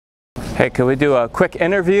Hey, could we do a quick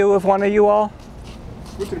interview with one of you all?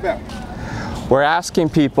 What's it about? We're asking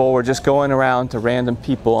people, we're just going around to random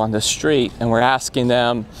people on the street and we're asking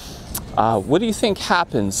them, what do you think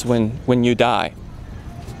happens when you die?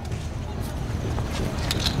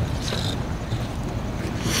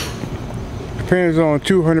 Depends on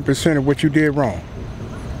 200% of what you did wrong.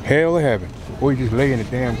 Hell or heaven. Or you just lay in the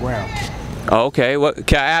damn ground. Okay, well,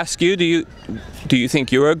 can I ask you, do you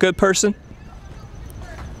think you're a good person?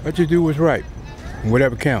 What you do is right.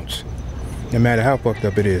 Whatever counts. No matter how fucked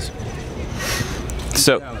up it is.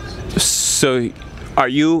 So are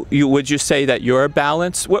you would you say that you're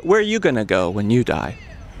balanced? Where are you gonna go when you die?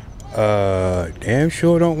 Damn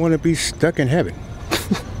sure don't want to be stuck in heaven.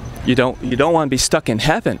 You don't want to be stuck in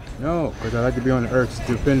heaven? No, because I like to be on the earth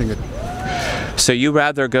defending it. So you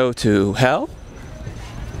rather go to hell?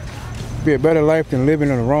 Be a better life than living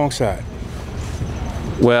on the wrong side.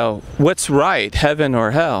 Well, what's right, heaven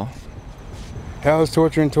or hell? Hell is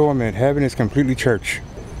torture and torment. Heaven is completely church.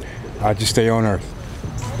 I just stay on earth.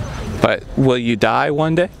 But will you die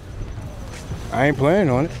one day? I ain't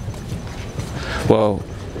planning on it. Well,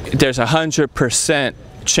 there's 100%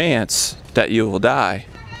 chance that you will die.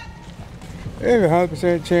 There's a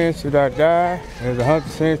 100% chance that I die. There's a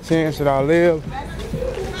 100% chance that I live.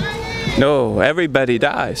 No, everybody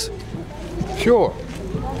dies. Sure.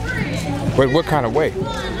 But what kind of way?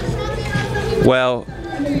 Well,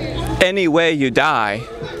 any way you die,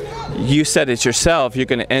 you said it yourself, you're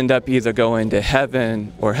going to end up either going to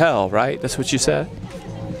heaven or hell, right? That's what you said?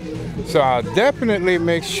 So I'll definitely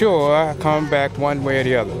make sure I come back one way or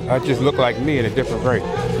the other. I just look like me in a different way.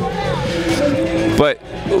 But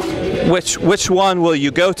which one will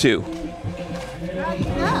you go to?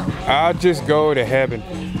 I'll just go to heaven.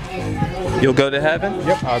 You'll go to heaven?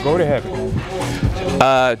 Yep, I'll go to heaven.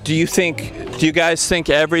 Do you guys think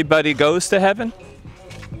everybody goes to heaven?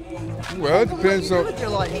 Well, it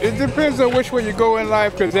depends on which way you go in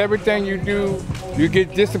life, because everything you do, you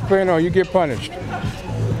get disciplined or you get punished.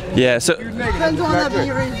 Yeah, so depends on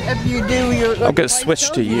if you do your. I'm gonna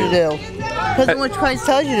switch to you. Depends on what Christ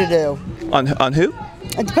tells you to do. On who?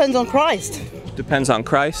 It depends on Christ. Depends on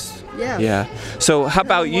Christ? Yeah. Yeah. So how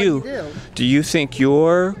about you? Do you think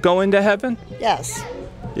you're going to heaven? Yes.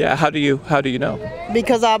 Yeah, how do you know?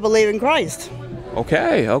 Because I believe in Christ.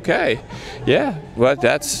 Okay. Yeah, well,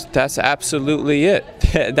 that's absolutely it.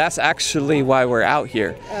 That's actually why we're out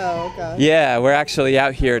here. Oh, okay. Yeah, we're actually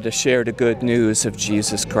out here to share the good news of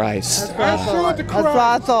Jesus Christ. That's what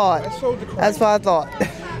I thought.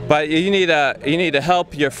 But you need to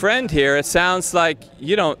help your friend here. It sounds like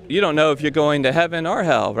you don't know if you're going to heaven or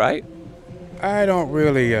hell, right? I don't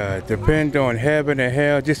really depend on heaven and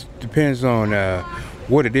hell. It just depends on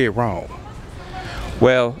what it did wrong.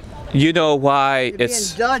 Well, you know why You're being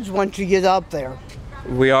judged once you get up there.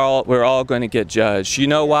 we're all going to get judged. You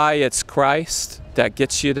know why it's Christ that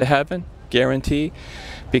gets you to heaven, guarantee?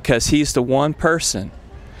 Because he's the one person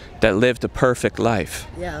that lived a perfect life.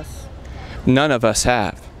 Yes. None of us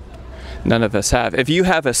have. None of us have. If you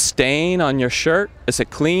have a stain on your shirt, is it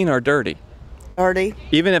clean or dirty? Dirty.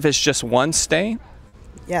 Even if it's just one stain?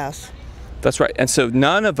 Yes. That's right. And so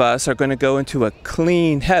none of us are going to go into a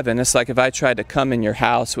clean heaven. It's like if I tried to come in your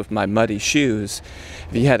house with my muddy shoes.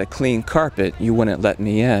 If you had a clean carpet, you wouldn't let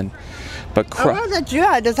me in. But I won't let you.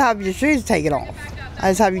 I just have your shoes taken off. I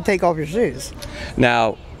just have you take off your shoes.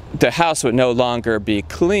 Now, the house would no longer be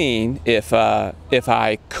clean if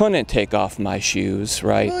I couldn't take off my shoes,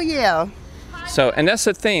 right? Well, yeah. So, and that's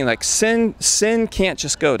the thing. Like sin can't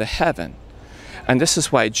just go to heaven, and this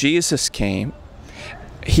is why Jesus came.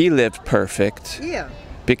 He lived perfect. Yeah.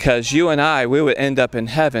 Because you and I, we would end up in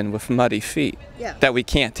heaven with muddy feet that we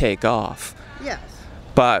can't take off. Yes.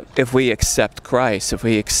 But if we accept Christ, if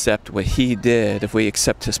we accept what he did, if we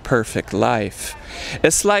accept his perfect life,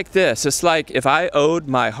 it's like this. It's like if I owed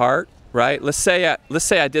my heart, right? Let's say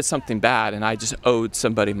I did something bad and I just owed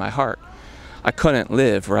somebody my heart. I couldn't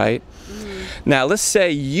live, right? Mm-hmm. Now let's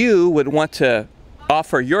say you would want to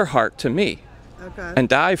offer your heart to me and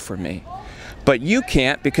die for me. But you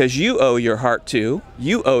can't because you owe your heart to,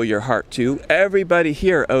 everybody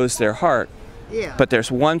here owes their heart. Yeah. But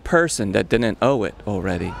there's one person that didn't owe it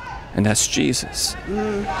already, and that's Jesus.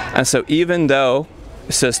 Mm. And so even though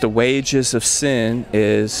it says the wages of sin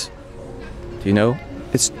is,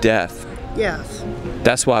 it's death. Yes.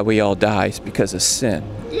 That's why we all die, is because of sin.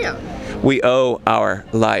 Yeah. We owe our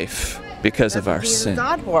life because of our sin. Jesus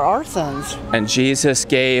died for our sins. And Jesus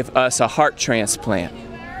gave us a heart transplant.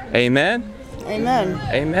 Amen? Amen.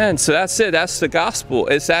 Amen. So that's it. That's the gospel.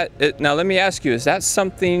 Now let me ask you, is that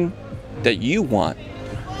something that you want?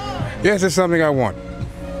 Yes, it's something I want.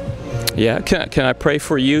 Yeah, can I pray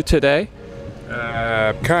for you today?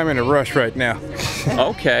 Kind of in a rush right now.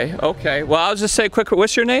 Okay, okay. Well, I'll just say quick.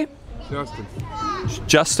 What's your name? Justin.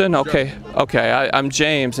 Justin? Okay, okay. I'm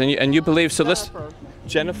James, and you believe, so let's...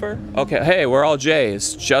 Jennifer? Okay, hey, we're all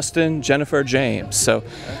J's. Justin, Jennifer, James. So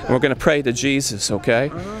we're going to pray to Jesus,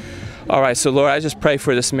 okay? All right, so Lord, I just pray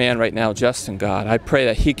for this man right now, Justin, God. I pray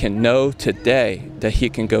that he can know today that he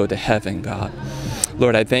can go to heaven, God.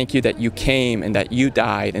 Lord, I thank you that you came and that you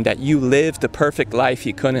died and that you lived the perfect life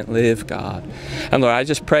he couldn't live, God. And Lord, I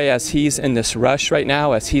just pray as he's in this rush right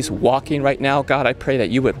now, as he's walking right now, God, I pray that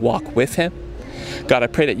you would walk with him. God, I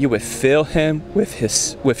pray that you would fill him with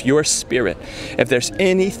your spirit. If there's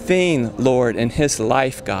anything, Lord, in his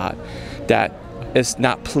life, God, that is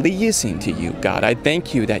not pleasing to you, God, I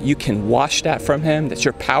thank you that you can wash that from him, that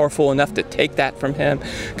you're powerful enough to take that from him.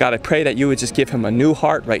 God, I pray that you would just give him a new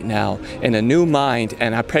heart right now and a new mind,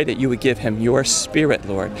 and I pray that you would give him your spirit,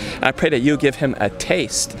 Lord. And I pray that you give him a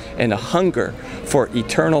taste and a hunger for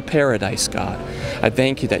eternal paradise, God. I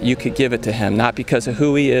thank you that you could give it to him, not because of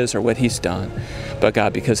who he is or what he's done, but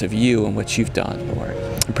God, because of you and what you've done, Lord.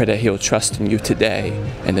 I pray that he'll trust in you today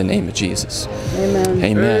in the name of Jesus. Amen.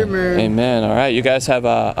 Amen. Amen. Amen. All right. You guys have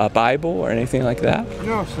a Bible or anything like that?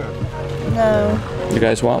 No, sir. No. You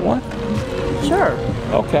guys want one? Sure.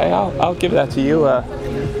 Okay. I'll give that to you.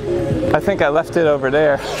 I think I left it over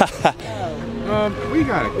there. We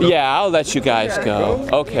got it. Yeah, I'll let you guys go.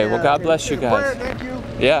 Okay. Well, God bless you guys. Thank you.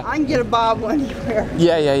 Yeah. I can get a Bible anywhere.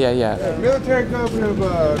 Yeah. Military government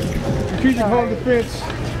of Strategic Home Defense.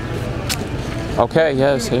 Okay.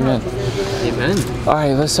 Yes. Amen. Amen. All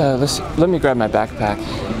right. Let me grab my backpack.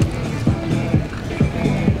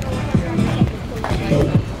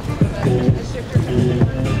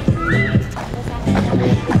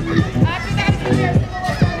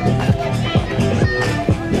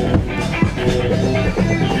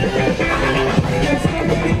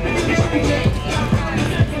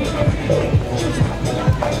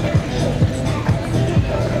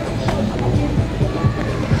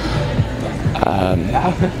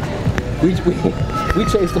 We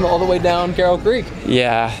chased them all the way down Carroll Creek.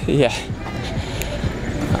 Yeah.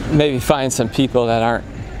 Maybe find some people that are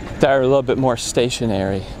a little bit more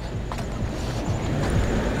stationary.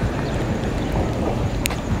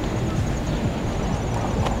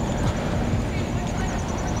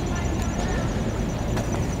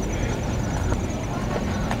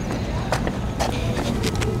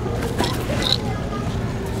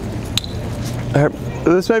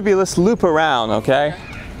 Let's loop around, okay?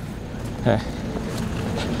 Okay.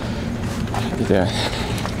 How you doing?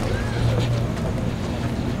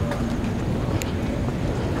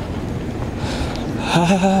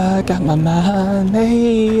 I got my mind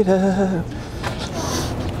made up,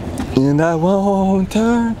 and I won't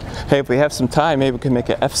turn. Hey, if we have some time, maybe we can make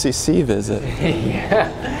an FCC visit.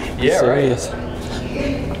 Yeah, Serious.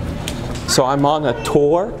 So I'm on a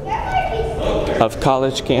tour of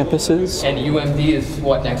college campuses. And UMD is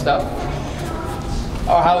what next up?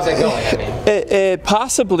 Oh, how is that going? I mean, It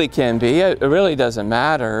possibly can be. It really doesn't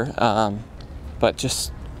matter. But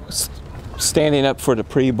just standing up for the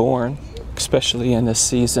preborn, especially in this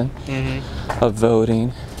season of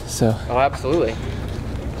voting. So. oh, absolutely.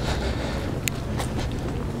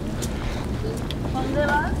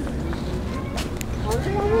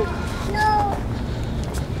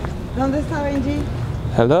 ¿Dónde está Benji?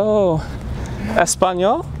 Hello.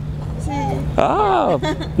 Español? Sí. Ah,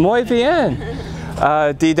 muy bien.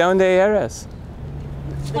 ¿De dónde eres?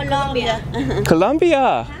 Colombia.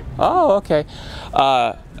 Colombia. Oh, okay.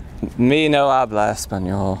 Me no habla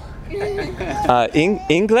español.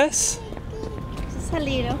 English?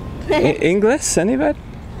 Salido. English? Anybody?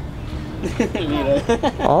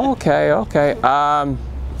 Okay.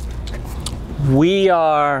 We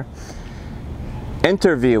are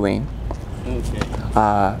interviewing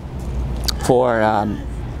for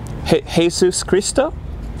Jesus Cristo.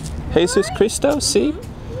 Jesus Cristo, see?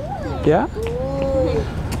 Yeah?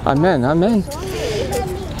 Amen.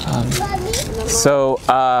 So,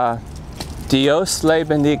 Dios le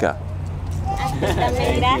bendiga.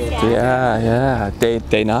 También gracias. Yeah.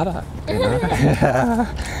 De nada.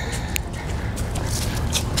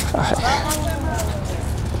 All right.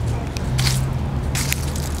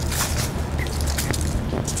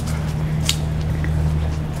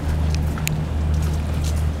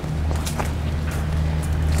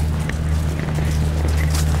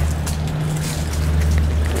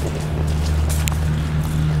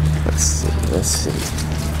 Let's see.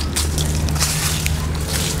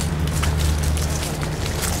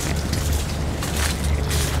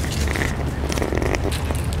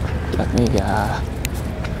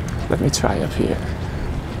 Let me try up here.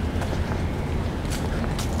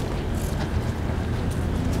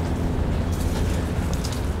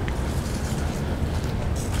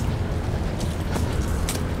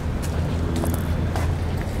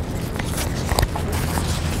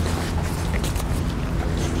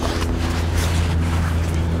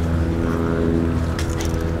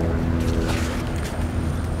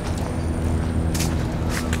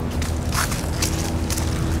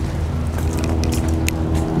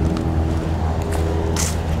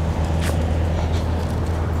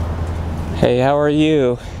 Hey, how are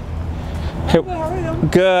you? Hey,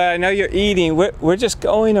 good. I know you're eating. We're just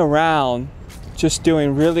going around, just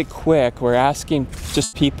doing really quick. We're asking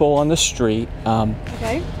just people on the street.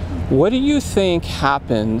 Okay. What do you think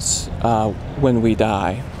happens when we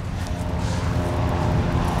die?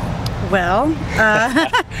 Well,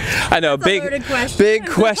 I know, loaded question. big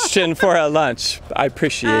question for a lunch. I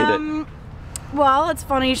appreciate it. well, it's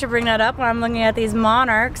funny you should bring that up when I'm looking at these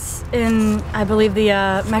monarchs in, I believe,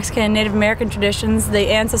 the Mexican and Native American traditions. The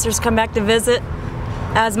ancestors come back to visit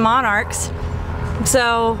as monarchs.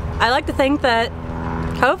 So I like to think that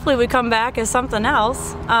hopefully we come back as something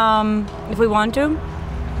else if we want to.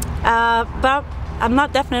 But I'm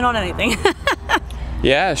not definite on anything.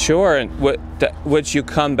 Yeah, sure. And would you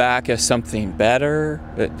come back as something better?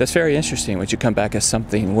 That's very interesting. Would you come back as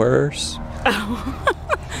something worse?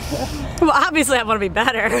 Well, obviously I want to be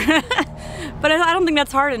better. But I don't think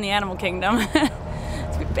that's hard in the animal kingdom.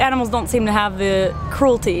 Animals don't seem to have the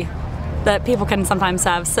cruelty that people can sometimes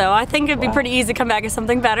have. So I think it'd be pretty easy to come back as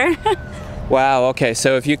something better. Wow, okay.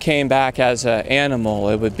 So if you came back as an animal,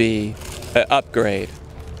 it would be an upgrade.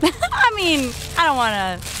 I mean, I don't want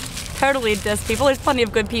to totally diss people. There's plenty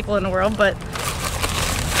of good people in the world, but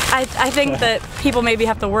I think that people maybe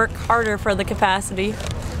have to work harder for the capacity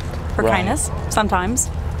for kindness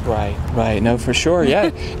sometimes. Right. No, for sure. Yeah.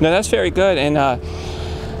 No, that's very good. And I'm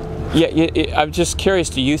just curious.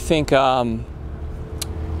 Do you think the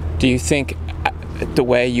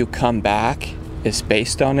way you come back is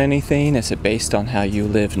based on anything? Is it based on how you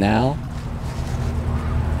live now?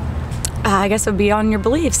 I guess it would be on your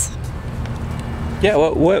beliefs. Yeah.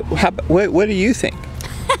 What do you think?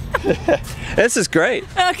 This is great.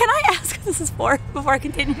 Can I ask what this is for before I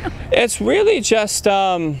continue? It's really just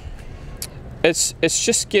it's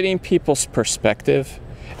just getting people's perspective.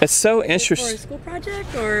 It's so interesting. For a school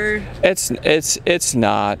project, or it's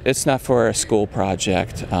not for a school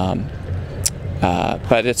project,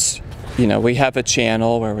 but it's, you know, we have a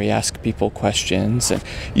channel where we ask people questions, and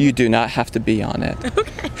you do not have to be on it.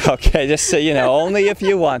 Okay, just so you know, only if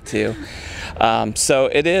you want to. So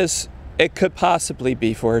it could possibly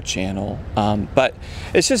be for a channel, but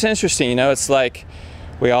it's just interesting, you know. It's like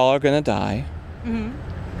we all are going to die,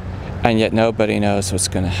 and yet nobody knows what's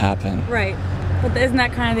going to happen. Right. But isn't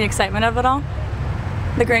that kind of the excitement of it all?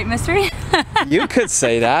 The great mystery? You could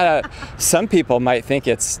say that. Some people might think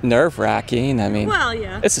it's nerve-wracking. I mean, well,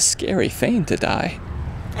 yeah. It's a scary thing to die.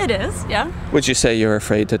 It is, yeah. Would you say you're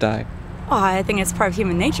afraid to die? Well, I think it's part of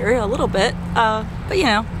human nature, a little bit. But you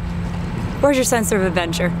know, where's your sense of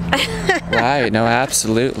adventure? Right. No,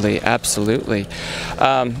 absolutely.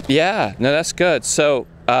 Yeah. No, that's good. So,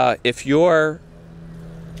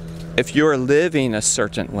 if you're living a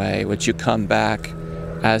certain way, would you come back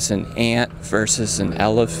as an ant versus an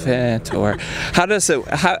elephant? Or how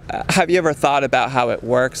have you ever thought about how it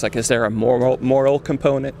works? Like, is there a moral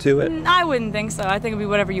component to it? I wouldn't think so. I think it'd be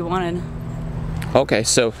whatever you wanted. Okay,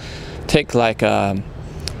 so take like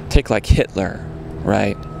Hitler,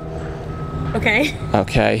 right?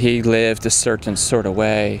 Okay, he lived a certain sort of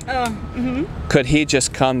way. Could he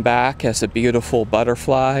just come back as a beautiful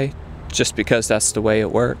butterfly just because that's the way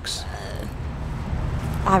it works?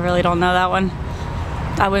 I really don't know that one.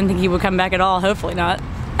 I wouldn't think he would come back at all. Hopefully not.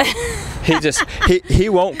 he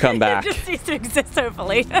won't come back. He just needs to exist,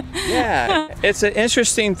 hopefully. Yeah, it's an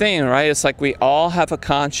interesting thing, right? It's like we all have a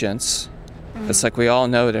conscience. It's like we all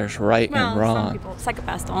know there's right and wrong. Some people,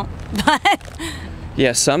 psychopaths don't. But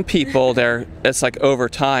yeah, some people, it's like over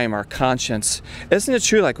time, our conscience. Isn't it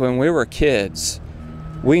true, like when we were kids,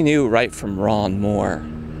 we knew right from wrong more.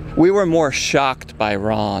 We were more shocked by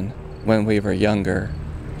wrong when we were younger.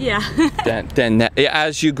 yeah. Then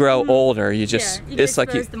as you grow older, you just, you it's get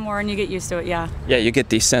like you, the more and you get used to it, yeah. yeah, you get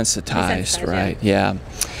desensitized, right? Yeah.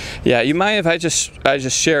 You mind if I just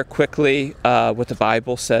share quickly what the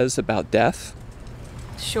Bible says about death?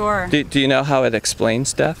 Sure. Do you know how it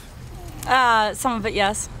explains death? Some of it,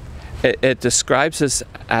 yes. It describes us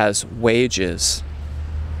as wages.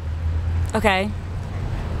 Okay.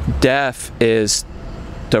 Death is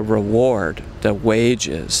the reward, the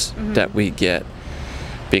wages that we get,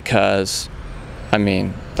 because, I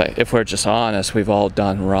mean, like, if we're just honest, we've all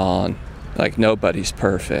done wrong. Like, nobody's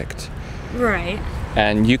perfect. Right.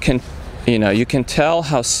 And you can tell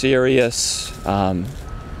how serious a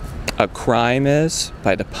crime is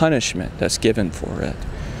by the punishment that's given for it.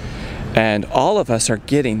 And all of us are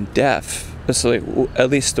getting death. That's at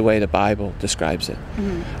least the way the Bible describes it.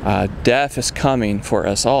 Death is coming for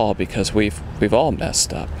us all because we've all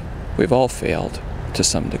messed up. We've all failed to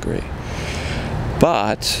some degree.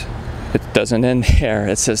 But it doesn't end there.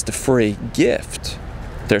 It says the free gift.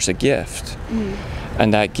 There's a gift.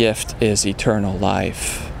 and that gift is eternal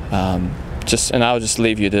life. And I'll just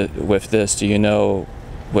leave you with this. Do you know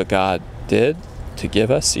what God did to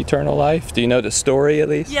give us eternal life? Do you know the story at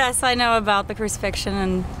least? Yes, I know about the crucifixion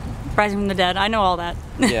and rising from the dead. I know all that.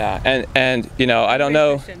 Yeah, and you know, I don't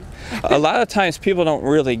know. A lot of times people don't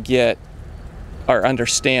really get or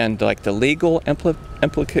understand like the legal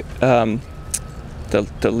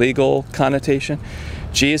the legal connotation.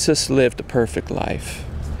 Jesus lived a perfect life.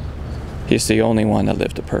 He's the only one that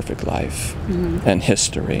lived a perfect life in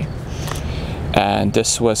history. And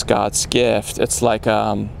this was God's gift. It's like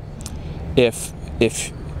if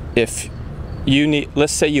you need,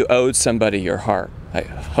 let's say you owed somebody your heart. I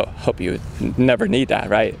hope you would never need that,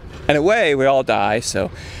 right? In a way, we all die, so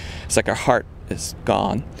it's like our heart is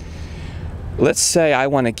gone. Let's say I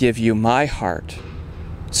want to give you my heart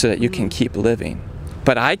so that you can keep living.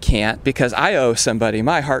 But I can't because I owe somebody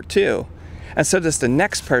my heart too. And so does the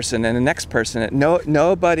next person and the next person.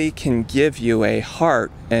 Nobody can give you a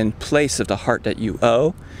heart in place of the heart that you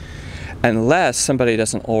owe unless somebody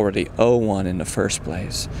doesn't already owe one in the first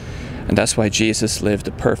place. And that's why Jesus lived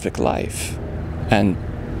a perfect life and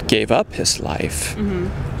gave up his life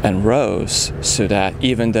and rose so that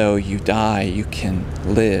even though you die, you can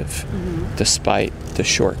live despite the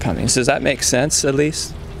shortcomings. Does that make sense at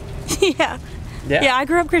least? Yeah. Yeah, I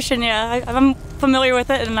grew up Christian, yeah. I'm familiar with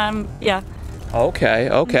it, and yeah.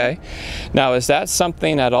 Okay. Now, is that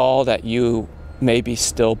something at all that you maybe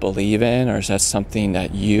still believe in, or is that something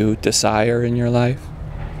that you desire in your life?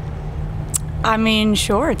 I mean,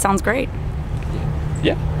 sure, it sounds great.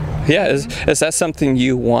 Yeah. Is that something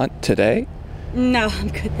you want today? No, I'm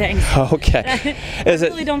good, thanks. Okay. I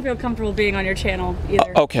really don't feel comfortable being on your channel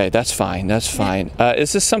either. Okay, that's fine.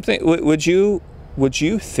 Is this something, would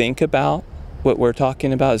you think about what we're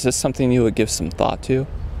talking about? Is this something you would give some thought to?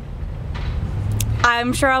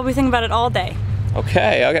 I'm sure I'll be thinking about it all day.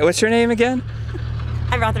 Okay. What's your name again?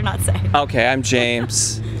 I'd rather not say. Okay, I'm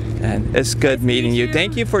James, and it's good meeting you.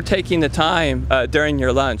 Thank you for taking the time during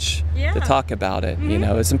your lunch to talk about it. You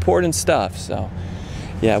know, it's important stuff. So,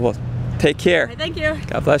 yeah, well, take care. Right, thank you.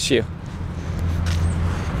 God bless you.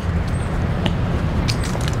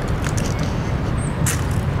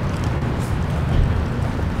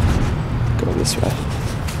 Go this way.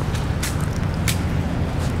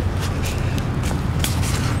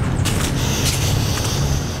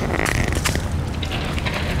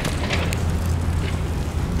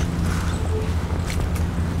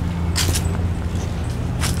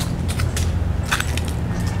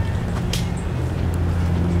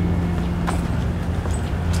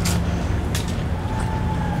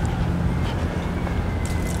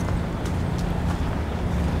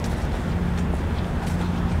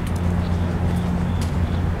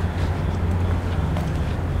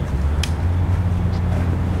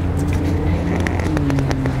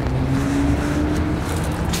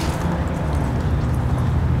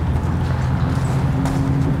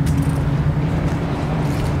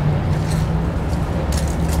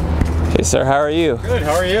 Hey sir, how are you? Good,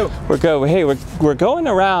 how are you? We're good. Hey, we're going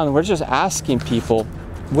around, we're just asking people,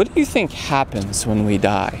 what do you think happens when we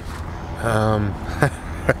die?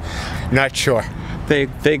 Not sure.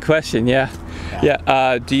 Big question, yeah.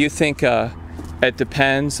 Do you think it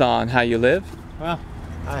depends on how you live? Well,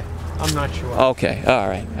 I'm not sure. Okay, all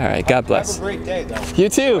right. God bless. Have a great day, though. You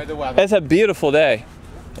too. Enjoy the weather. It's a beautiful day.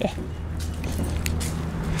 Yeah.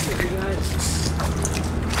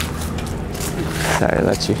 Sorry,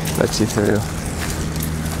 let you through.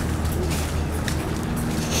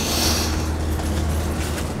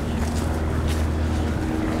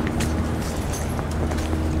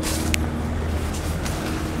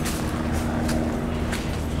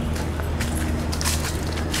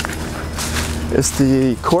 Is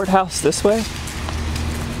the courthouse this way? Is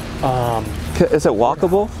it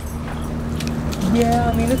walkable?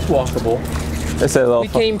 Yeah, I mean, it's walkable. Is it a little We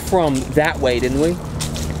came from that way, didn't we?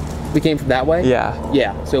 We came from that way? Yeah.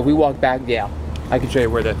 Yeah, so if we walk back, I can show you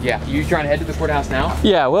where you trying to head to the courthouse now?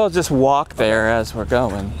 Yeah, we'll just walk there as we're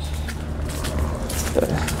going.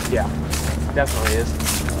 Yeah, definitely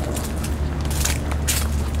is.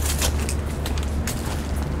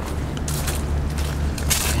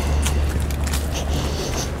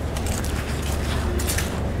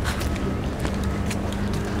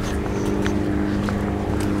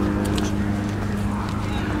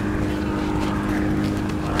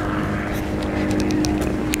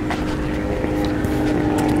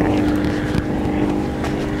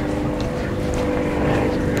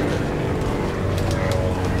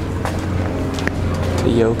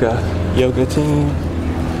 Yoga team.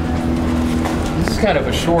 This is kind of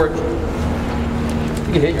a short.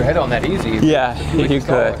 You could hit your head on that easy. Yeah, you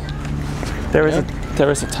could. There was there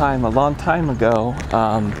was a time a long time ago.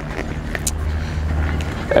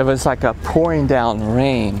 It was like a pouring down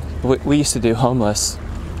rain. We used to do homeless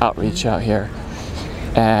outreach out here,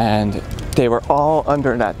 and they were all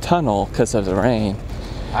under that tunnel because of the rain.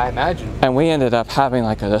 I imagine. And we ended up having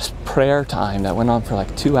like this prayer time that went on for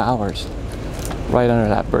like 2 hours right under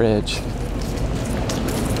that bridge.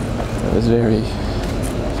 It was very,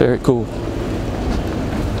 very cool.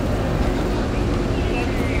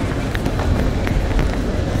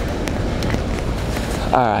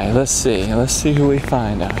 All right, let's see who we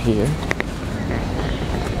find out here.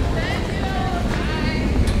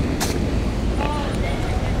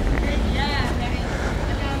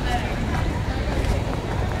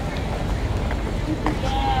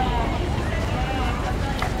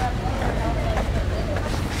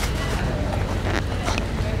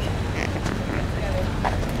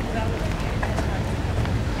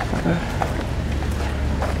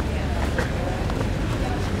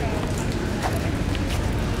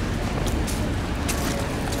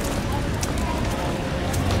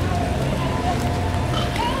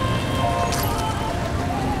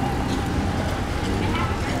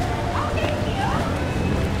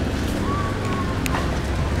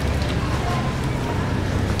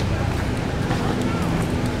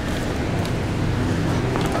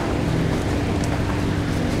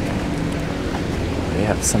 We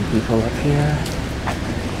have some people up here.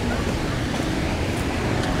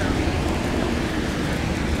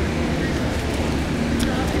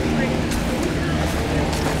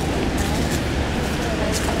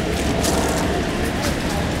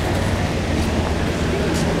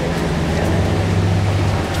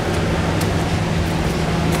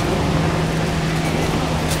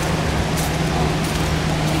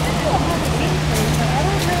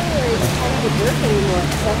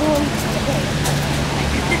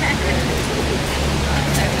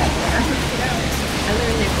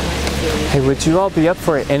 Hey, would you all be up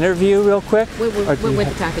for an interview real quick? What would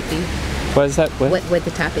the topic be? What is that? What would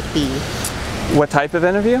the topic be? What type of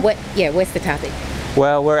interview? What's the topic?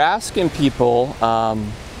 Well, we're asking people,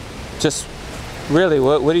 just really,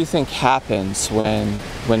 what do you think happens when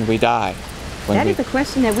we die? That is a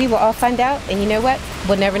question that we will all find out, and you know what?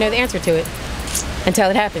 We'll never know the answer to it until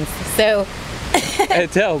it happens. So.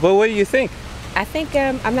 But what do you think? I think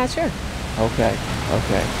I'm not sure. Okay.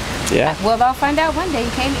 Yeah. We'll all find out one day.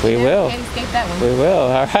 You can't escape that one. We will.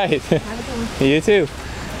 All right. Have a good one. You too.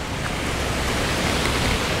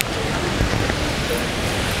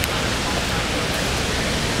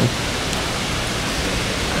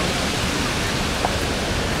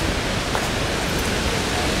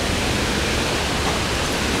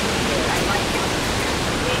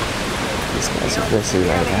 These guys are busy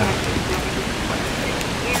right now.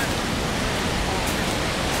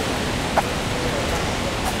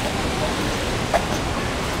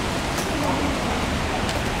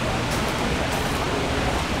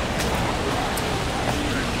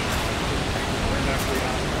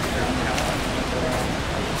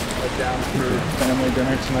 Down for family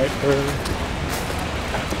dinner tonight for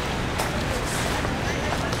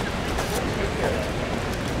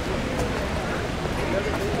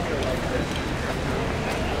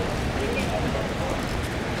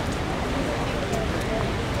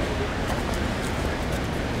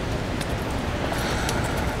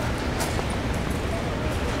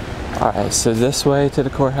All right, so this way to the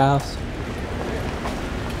courthouse?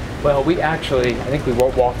 Well, I think we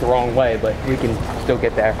walked the wrong way, but we can still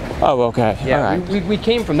get there. Oh, okay. Yeah, all right. we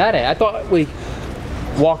came from that end. I thought we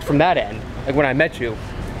walked from that end, like when I met you.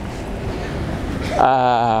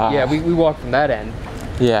 Yeah, we walked from that end.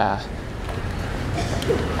 Yeah.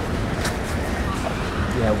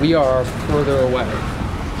 Yeah, we are further away.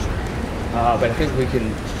 But I think we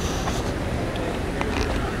can...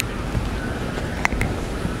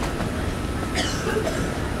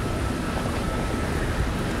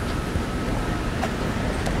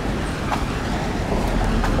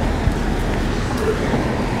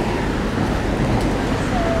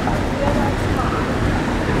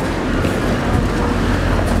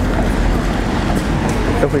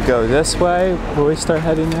 If we go this way, will we start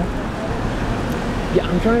heading there? Yeah,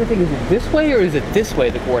 I'm trying to think, is it this way or is it this way,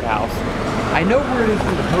 the courthouse? I know where it is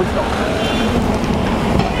from the post office.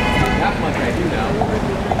 That much I do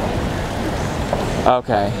know.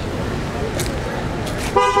 Okay.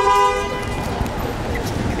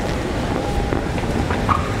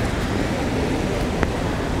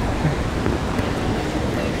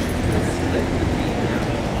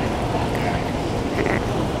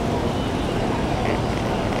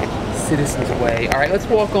 Citizens Way. All right, let's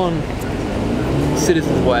walk on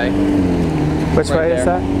Citizens Way. Which way is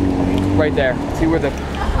that? Right there. See where the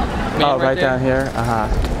man Oh, right there. down here? Uh-huh.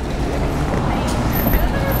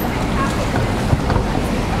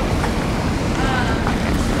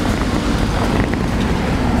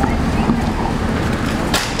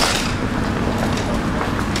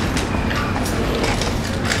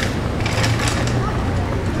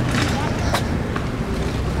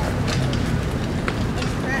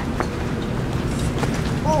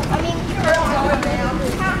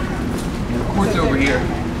 The court's over here.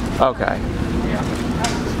 Okay.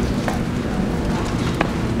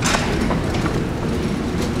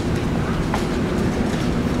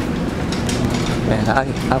 Man,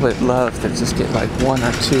 I would love to just get like one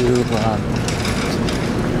or two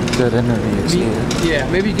good interviews here. Yeah,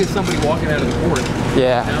 maybe you get somebody walking out of the court.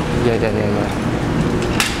 Yeah. No? Yeah.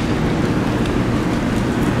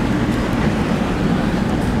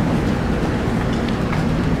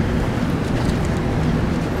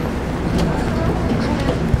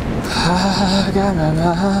 I got my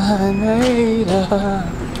mind made up.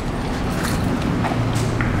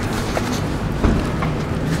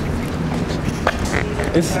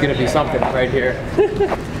 This is gonna be something right here.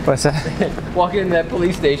 What's that? Walking in that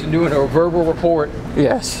police station, doing a verbal report,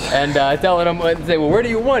 Yes. and telling them, say, well, where do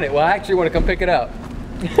you want it? Well, I actually want to come pick it up.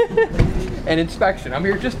 An inspection. I'm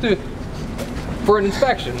here just for an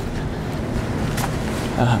inspection.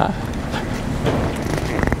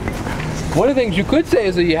 One of the things you could say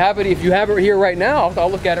is that you have it. If you have it here right now, I'll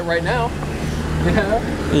look at it right now.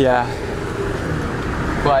 Yeah.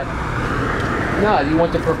 But no, you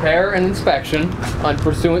want to prepare an inspection on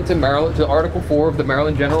pursuant to Maryland, to Article 4 of the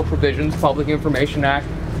Maryland General Provisions Public Information Act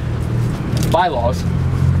bylaws.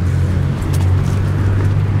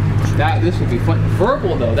 This would be fun.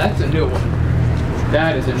 Verbal though, that's a new one.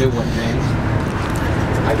 That is a new one, James.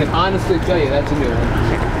 I can honestly tell you that's a new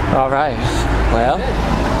one. All right. Well.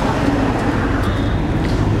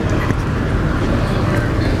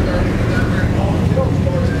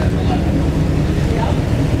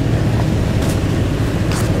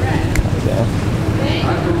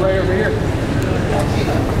 I'm right over here.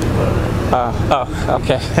 Oh,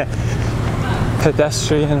 okay.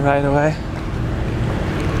 Pedestrian right away.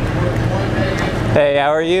 Hey, how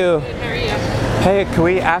are you? Good, how are you? Hey, can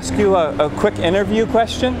we ask you a quick interview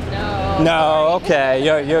question? No. No, okay.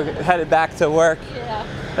 You're headed back to work. Yeah.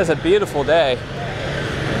 It's a beautiful day.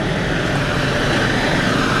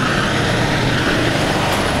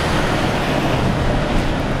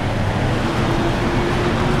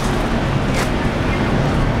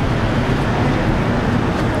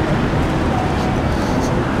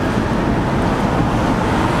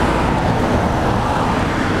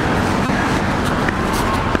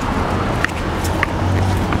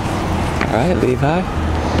 All right, Levi.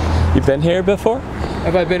 You been here before?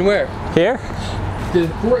 Have I been where? Here? To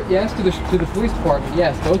the court, yes. To the police department,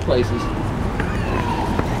 yes. Both places.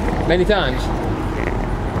 Many times.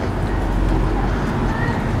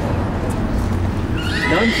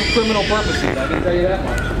 None for criminal purposes, I can tell you that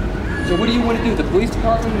much. So what do you want to do? The police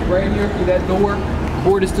department is right here through that door.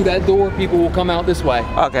 Court is through that door. People will come out this way.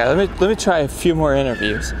 Okay, let me try a few more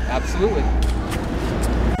interviews. Absolutely.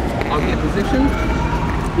 I'll get positioned.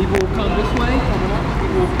 People will come this way. Coming up.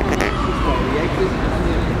 People will come out this way. The exit and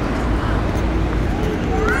the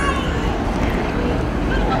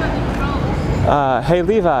entrance. Hey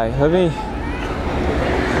Levi, let me.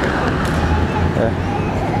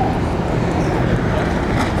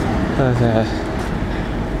 Okay.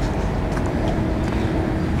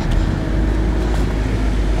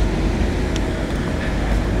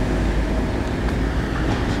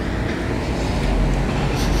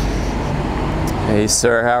 Hey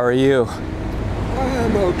sir, how are you?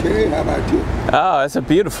 I'm okay. How about you? Oh, it's a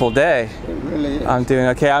beautiful day. It really is. I'm doing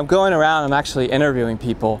okay. I'm going around, I'm actually interviewing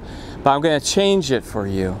people, but I'm going to change it for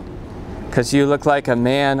you because you look like a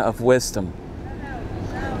man of wisdom.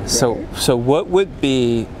 So what would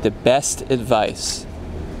be the best advice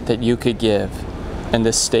that you could give in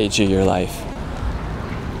this stage of your life?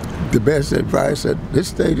 The best advice at this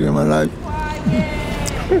stage of my life?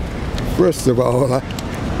 First of all,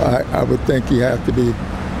 I would think you have to be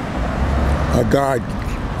a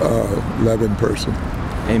God-loving person.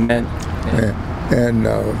 Amen. And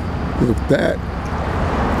with that,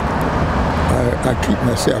 I keep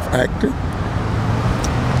myself active.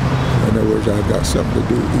 In other words, I've got something to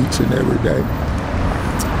do each and every day.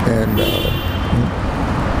 And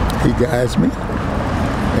he guides me,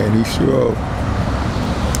 and he sure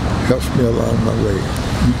helps me along my way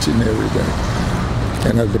each and every day.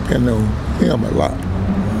 And I depend on him a lot.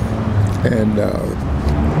 And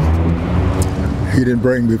he didn't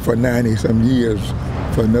bring me for 90-some years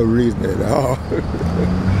for no reason at all.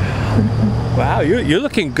 Wow, you're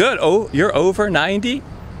looking good. Oh, you're over 90?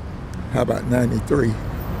 How about 93?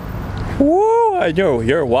 Woo! I know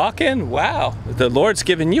you're walking. Wow, the Lord's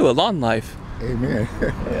given you a long life. Amen.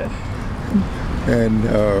 And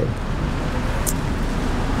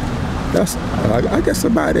that's, I guess,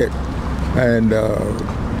 about it. And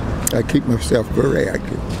I keep myself very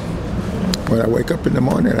active. When I wake up in the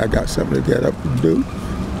morning, I got something to get up and do.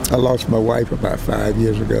 I lost my wife about 5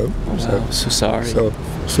 years ago. So sorry. So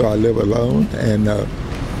I live alone, and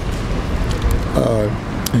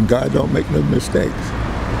God don't make no mistakes.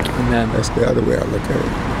 Amen. That's the other way I look at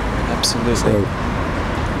it. Absolutely. So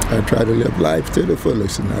I try to live life to the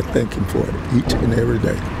fullest, and I thank Him for it each and every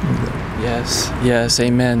day. Yes,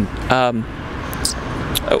 amen. I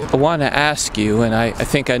want to ask you, and I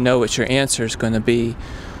think I know what your answer is going to be.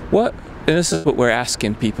 And this is what we're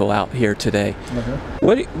asking people out here today.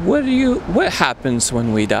 What happens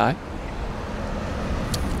when we die?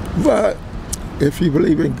 But if you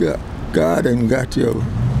believe in God and got your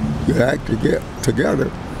act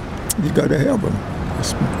together, you go to heaven.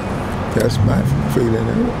 That's my feeling.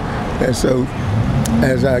 And so,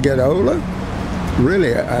 as I get older,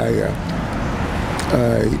 really, I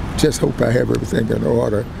just hope I have everything in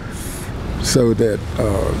order so that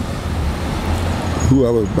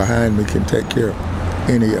whoever's behind me can take care of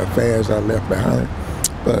any affairs I left behind.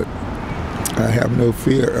 But I have no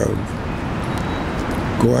fear of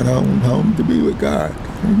going home to be with God.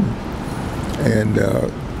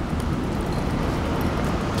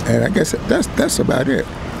 And I guess that's about it.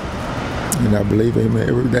 And I believe in Him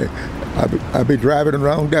every day. I'll be driving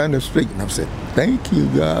around down the street and I'm saying, thank you,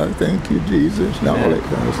 God, thank you, Jesus, and all that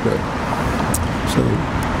kind of stuff. So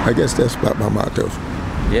I guess that's about my motto.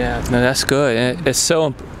 Yeah, no, that's good. And it's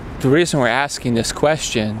so. The reason we're asking this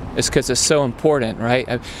question is because it's so important, right?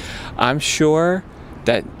 I'm sure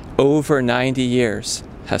that over 90 years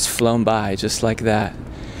has flown by just like that.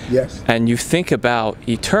 Yes. And you think about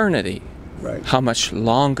eternity, right? How much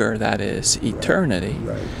longer that is, eternity.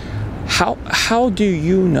 Right. How do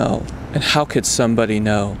you know, and how could somebody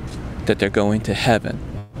know that they're going to heaven?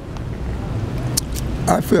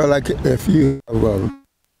 I feel like if you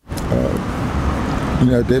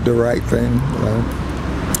did the right thing,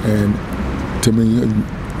 and to me,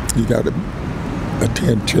 you got to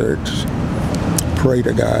attend church, pray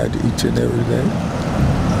to God each and every day.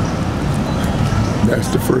 That's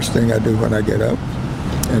the first thing I do when I get up,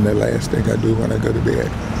 and the last thing I do when I go to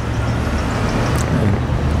bed.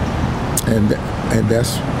 And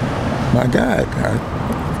that's my God.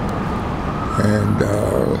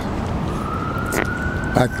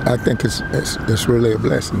 I think it's really a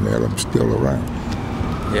blessing that I'm still around.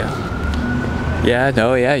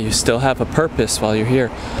 Yeah, you still have a purpose while you're here.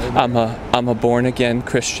 I'm a born again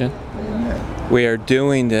Christian. Amen. We are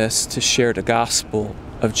doing this to share the gospel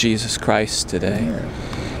of Jesus Christ today. Amen.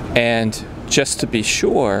 And just to be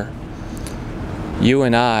sure, you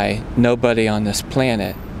and I, nobody on this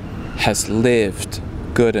planet has lived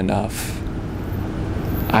good enough.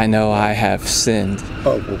 I know I have sinned.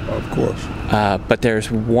 Oh, of course. But there's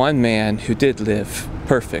one man who did live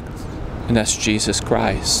perfect, and that's Jesus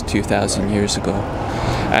Christ 2,000 years ago.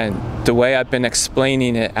 And the way I've been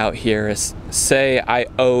explaining it out here is, say I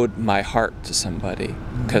owed my heart to somebody,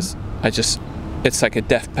 because it's like a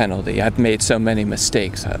death penalty. I've made so many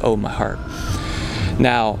mistakes, I owe my heart.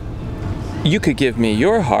 Now, you could give me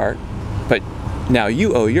your heart, but now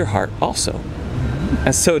you owe your heart also.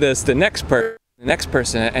 And so does the next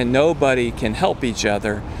person, and nobody can help each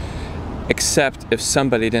other except if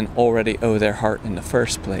somebody didn't already owe their heart in the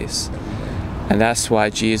first place. And that's why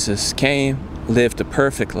Jesus came, lived a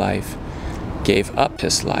perfect life, gave up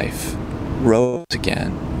His life, rose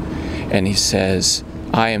again, and He says,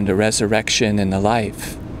 I am the resurrection and the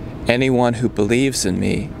life. Anyone who believes in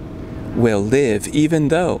me will live, even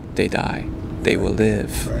though they die, they will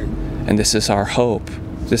live. Right. And this is our hope.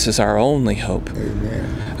 This is our only hope.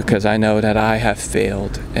 Amen. Because I know that I have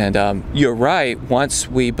failed. And you're right, once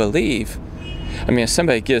we believe, I mean, if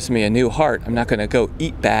somebody gives me a new heart, I'm not going to go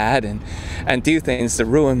eat bad and do things to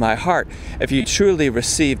ruin my heart. If you truly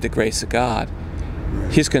receive the grace of God,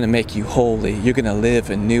 He's going to make you holy. You're going to live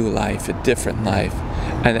a new life, a different life.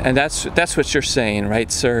 And that's what you're saying,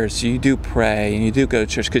 right, sirs? You do pray and you do go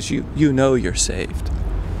to church because you know you're saved.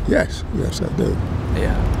 Yes, I do.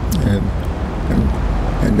 Yeah.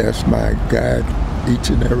 And that's my God each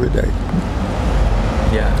and every day.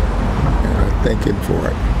 Yeah. And I thank Him for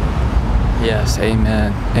it. Yes,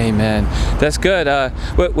 amen, amen. That's good.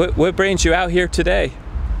 What brings you out here today?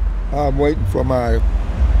 I'm waiting for my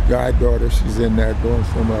goddaughter. She's in there doing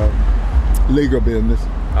some legal business.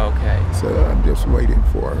 Okay. So I'm just waiting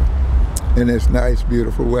for her. And it's nice,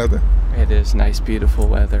 beautiful weather. It is nice, beautiful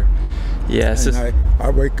weather. Yes. And I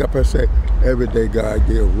wake up and say, every day, God,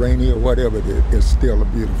 be it rainy or whatever it is, it's still a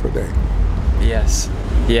beautiful day. Yes.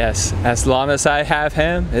 Yes. As long as I have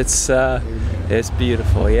him, it's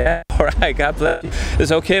beautiful. Yeah. All right. God bless you.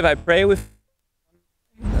 Is it okay if I pray with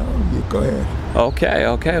you? No, you go ahead. Okay.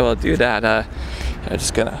 Okay. Well, I'll do that. I'm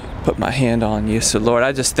just going to put my hand on you. So, Lord,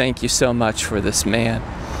 I just thank you so much for this man.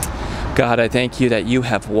 God, I thank you that you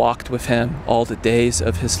have walked with him all the days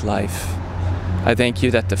of his life. I thank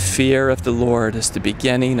you that the fear of the Lord is the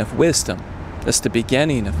beginning of wisdom. It's the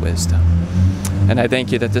beginning of wisdom. And I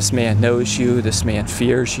thank you that this man knows you, this man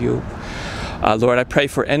fears you. Lord, I pray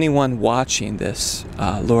for anyone watching this,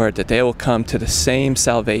 Lord, that they will come to the same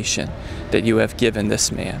salvation that you have given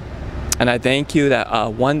this man. And I thank you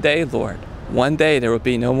that one day, Lord, one day there will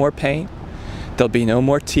be no more pain, there'll be no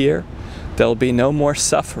more tear, there'll be no more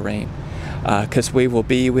suffering, because we will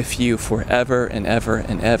be with you forever and ever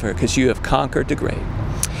and ever, because you have conquered the grave.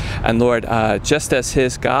 And Lord, just as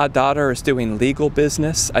his goddaughter is doing legal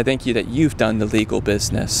business, I thank you that you've done the legal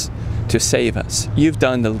business to save us. You've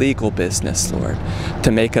done the legal business, Lord,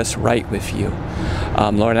 to make us right with you.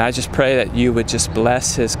 Lord, and I just pray that you would just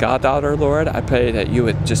bless his goddaughter, Lord. I pray that you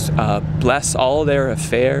would just bless all their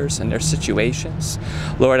affairs and their situations.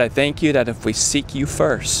 Lord, I thank you that if we seek you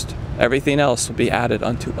first, everything else will be added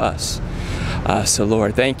unto us. So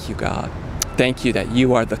Lord, thank you, God. Thank you that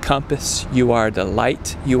you are the compass, you are the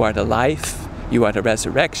light, you are the life, you are the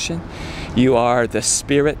resurrection, you are the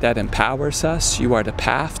spirit that empowers us, you are the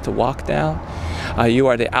path to walk down, you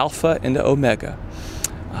are the Alpha and the Omega.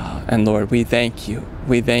 And Lord, we thank you,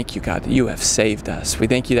 God, that you have saved us. We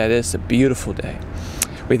thank you that it is a beautiful day.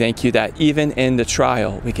 We thank you that even in the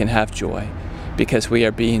trial we can have joy, because we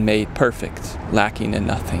are being made perfect, lacking in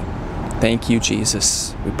nothing. Thank you,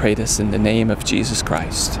 Jesus. We pray this in the name of Jesus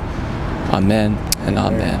Christ. Amen and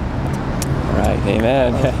amen. All right,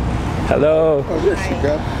 amen. Hello. Oh, there she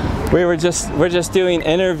goes. We're just doing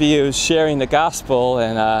interviews, sharing the gospel,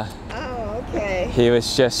 and Oh, okay. he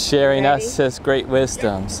was just sharing us his great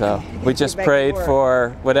wisdom. So we just prayed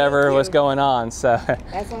for whatever was going on. So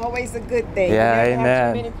That's always a good thing. yeah, You never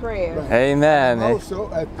have too amen. many prayers. Amen. Also,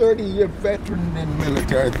 a 30-year veteran in the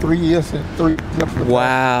military, 3 years and 3 years.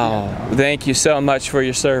 Wow. Thank you so much for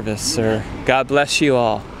your service, sir. God bless you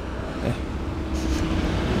all.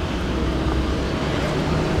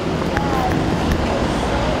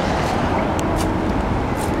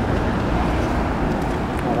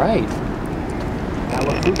 All right. That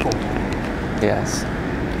was fruitful. Yes.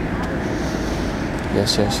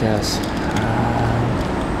 Yes, yes, yes.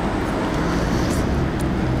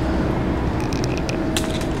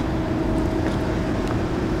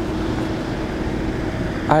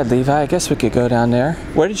 All right, Levi, I guess we could go down there.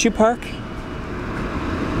 Where did you park?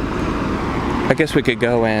 I guess we could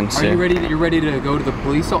go in. Are you ready? You're ready to go to the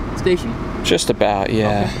police station? Just about,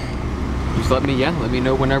 yeah. Okay. Just let me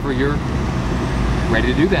know whenever you're ready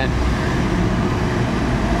to do that.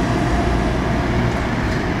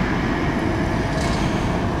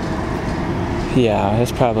 Yeah,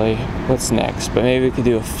 that's probably what's next. But maybe we could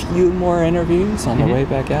do a few more interviews on the way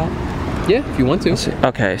back out. Yeah, if you want to.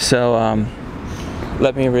 Okay, so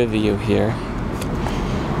let me review here.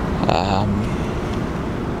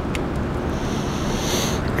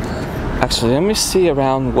 Actually, let me see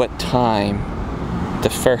around what time the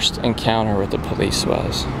first encounter with the police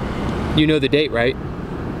was. You know the date, right?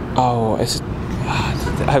 Oh,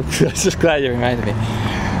 I'm just glad you reminded me.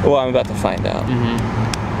 Well, I'm about to find out.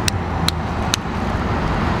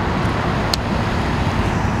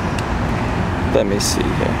 Let me see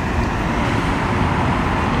here.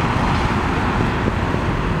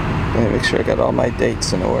 Let me make sure I got all my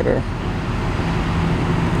dates in order.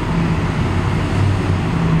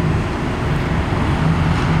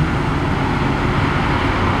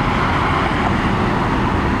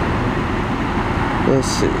 Let's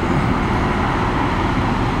see.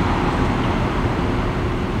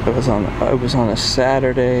 It was on a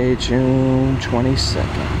Saturday, June 22nd.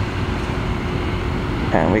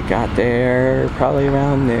 And we got there probably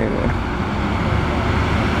around noon.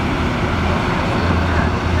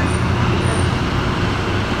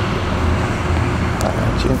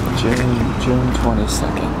 June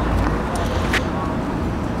 22nd.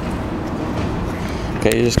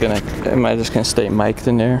 Okay, am I just gonna stay mic'd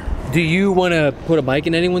in there? Do you want to put a mic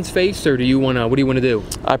in anyone's face, or do you want to? What do you want to do?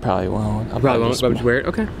 I probably won't. I'll probably won't. Just wear it.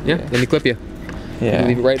 Okay. Yeah. Let me clip you. Yeah.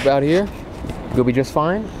 Leave it right about here. You'll be just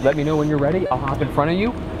fine. Let me know when you're ready. I'll hop in front of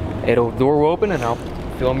you. Door will open, and I'll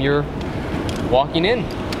film your walking in.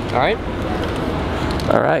 All right.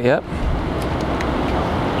 All right. Yep.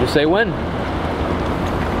 Just say when.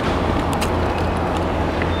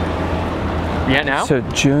 Yeah, now? So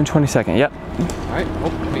June 22nd, yep. All right,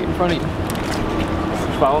 oh, be in front of you.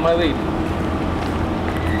 Just follow my lead.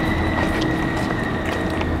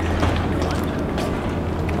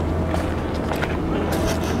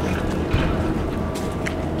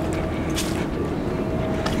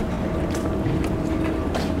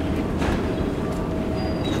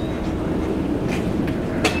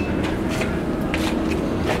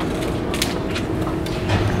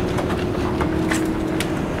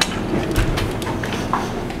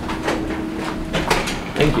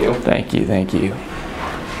 Thank you. Thank you, thank you.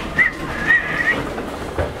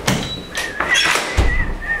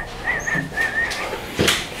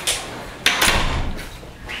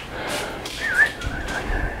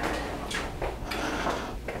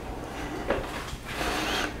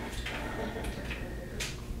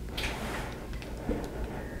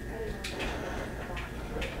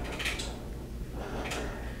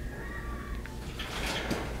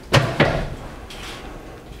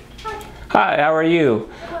 Hi, how are you?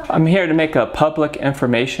 I'm here to make a public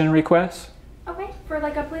information request. Okay, for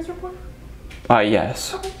like a police report?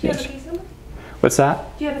 Yes. Okay, do you Yes. have a case number? What's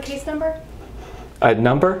that? Do you have a case number? A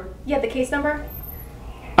number? Yeah, the case number?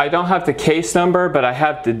 I don't have the case number, but I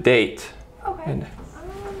have the date. Okay. And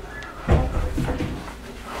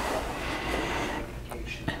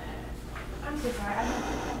I'm so sorry.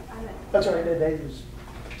 That's all right. The date is.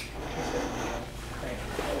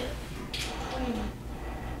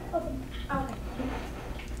 Okay.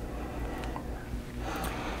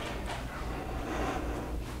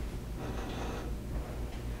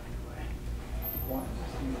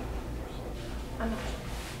 I'm not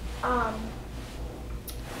sure.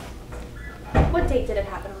 What date did it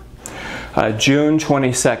happen on? June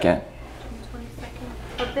 22nd, 22nd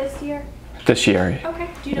of this year? this year. Okay.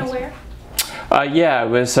 Do you know where? Yeah, it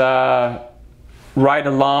was right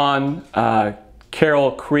along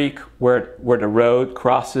Carroll Creek where the road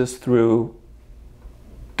crosses through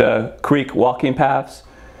the creek walking paths.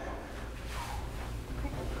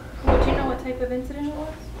 Okay. Do you know what type of incident it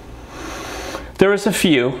was? There was a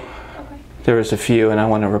few. Okay. There was a few, and I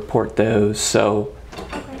want to report those. So,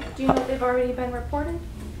 Okay. Do you know if they've already been reported?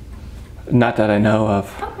 not that I know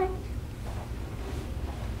of. Okay.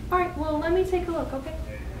 All right. Well, let me take a look. Okay.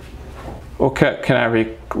 Okay, can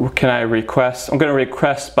I request? I'm going to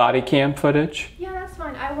request body cam footage. Yeah, that's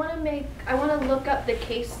fine. I want to look up the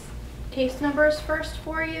case numbers first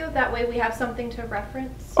for you. That way we have something to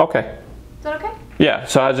reference. Okay. Is that okay? Yeah.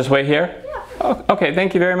 So I'll just wait here. Yeah. Oh, okay.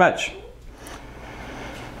 Thank you very much.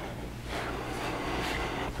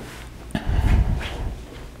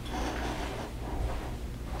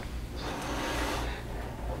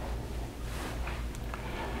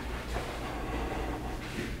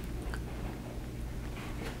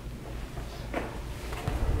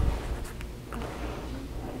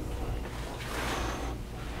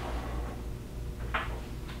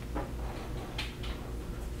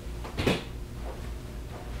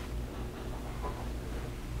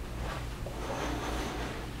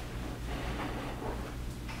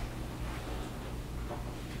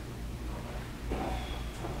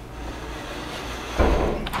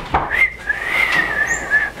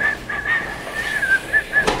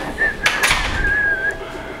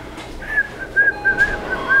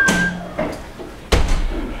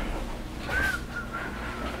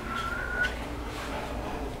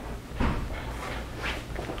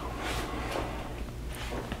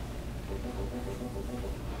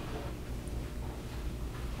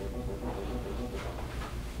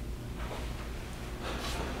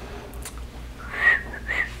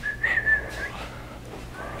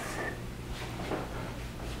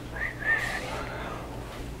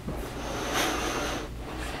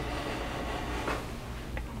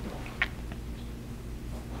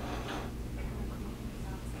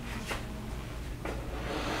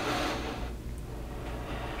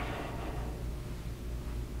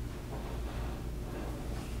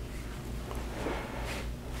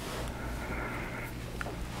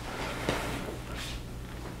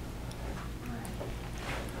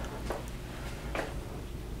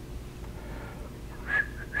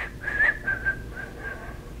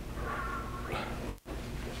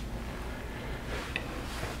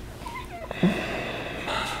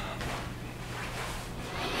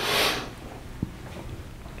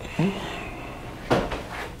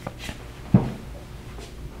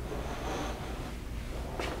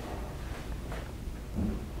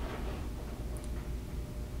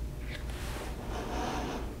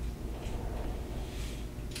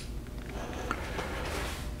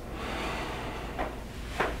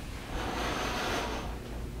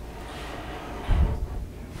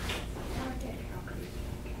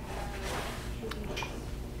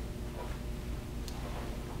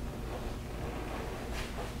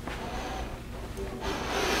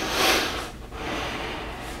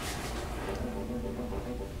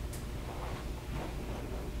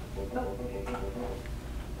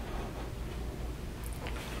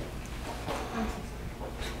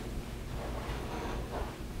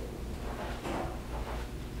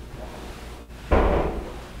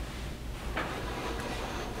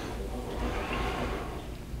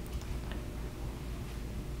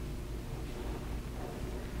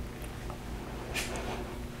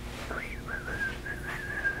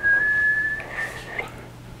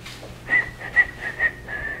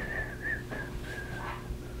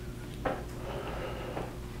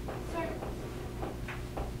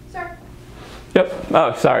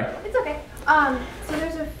 Oh, sorry. It's okay. So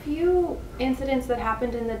there's a few incidents that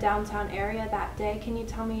happened in the downtown area that day. Can you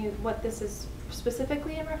tell me what this is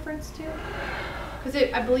specifically in reference to? Because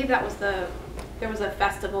I believe there was a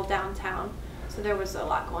festival downtown, so there was a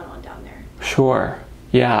lot going on down there. Sure.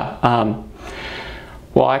 Yeah.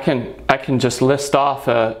 Well, I can just list off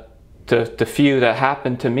the few that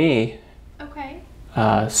happened to me. Okay.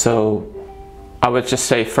 So I would just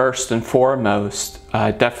say first and foremost,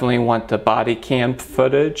 I definitely want the body cam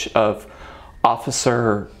footage of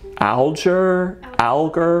Officer Alger,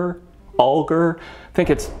 I think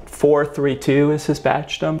it's 432 is his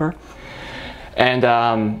badge number. And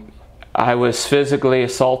I was physically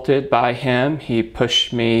assaulted by him. He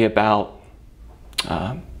pushed me about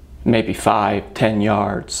maybe 5-10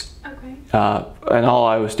 yards. Okay. And all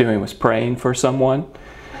I was doing was praying for someone.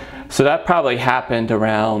 Okay. So that probably happened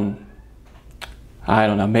around, I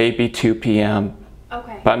don't know, maybe 2 p.m.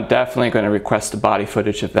 Okay. But I'm definitely going to request the body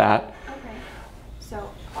footage of that. Okay.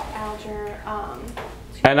 So Alger.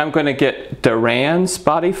 And I'm going to get Duran's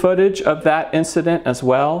body footage of that incident as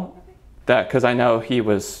well. That because I know he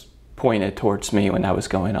was pointed towards me when that was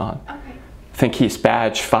going on. Okay. I think he's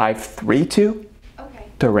badge 532. Okay.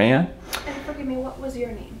 Duran. And forgive me, what was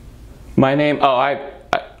your name? My name? Oh, I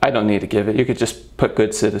don't need to give it. You could just put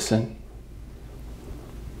good citizen.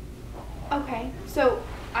 Okay. So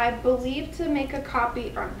I believe to make a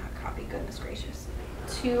copy, or not copy, goodness gracious,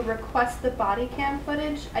 to request the body cam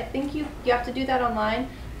footage, I think you have to do that online,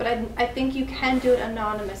 but I think you can do it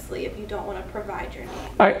anonymously if you don't want to provide your name.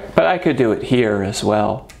 But I could do it here as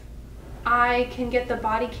well. I can get the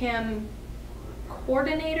body cam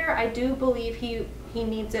coordinator. I do believe he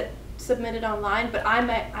needs it submitted online, but I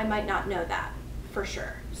might not know that for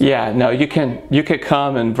sure. So Yeah, no, you could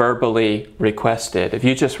come and verbally request it. If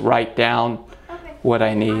you just write down okay. what I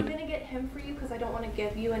I'm need. going to get him for you because I don't want to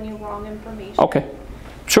give you any wrong information. Okay,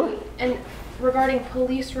 sure. And regarding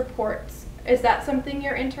police reports, is that something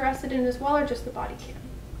you're interested in as well, or just the body cam?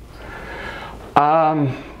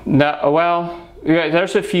 No, well, yeah,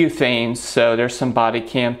 there's a few things. So there's some body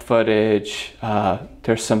cam footage,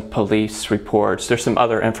 there's some police reports, there's some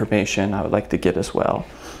other information I would like to get as well.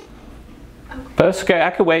 Okay. But it's okay, I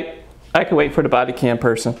could wait. I could wait for the body cam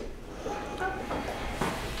person.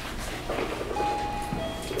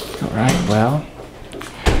 All right, well,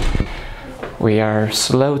 we are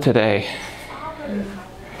slow today.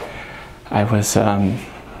 I was,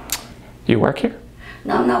 you work here?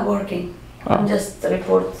 No, I'm not working. Oh. I'm just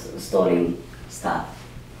storing stuff.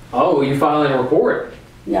 Oh, you filing a report?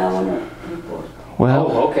 Yeah, I want to report.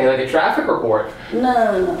 Well, Oh, okay, like a traffic report.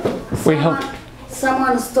 No. We hope.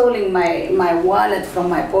 Someone stole my wallet from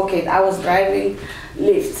my pocket. I was driving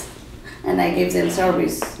Lyft, and I gave them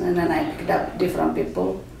service, and then I picked up different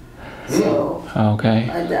people. So Okay.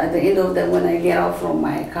 at the end of the when I get out from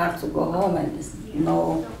my car to go home, and there's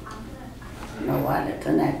no wallet,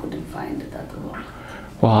 and I couldn't find it at all.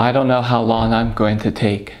 Well, I don't know how long I'm going to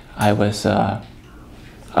take. I was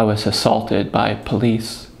assaulted by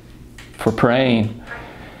police for praying,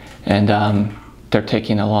 and they're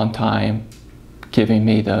taking a long time giving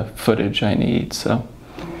me the footage I need. So.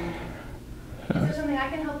 Is there something I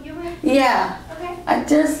can help you with? Yeah. Okay. I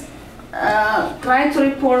just trying to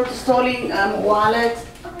report stolen wallet.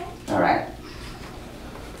 Okay. All right.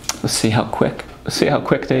 Let's see how quick. Let's see how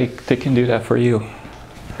quick they can do that for you.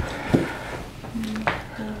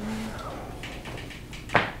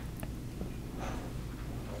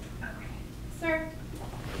 Sir,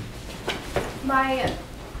 my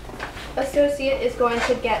associate is going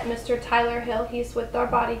to get Mr. Tyler Hill. He's with our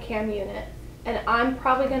body cam unit, and I'm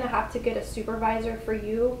probably going to have to get a supervisor for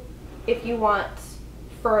you if you want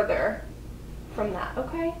further from that.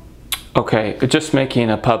 Okay? Okay, just making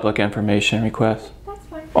a public information request. That's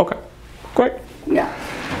fine. Okay, great. Yeah.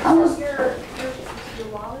 I was. Your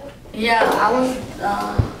wallet? Yeah, I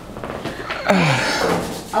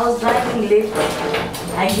was driving Lyft.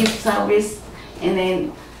 I give service, and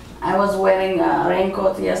then I was wearing a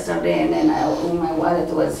raincoat yesterday, and then my wallet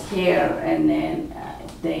was here, and then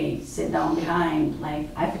they sit down behind. Like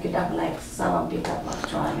I picked it up, like someone picked up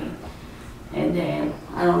actually, and then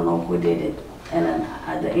I don't know who did it. And then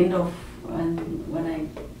at the end of when I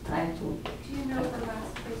tried to. Do you know the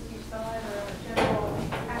last place you saw it, or a general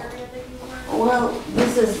area that you were? Well,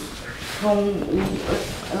 this is from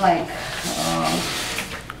like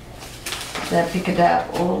they picked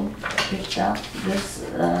up this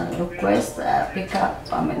request, pick up.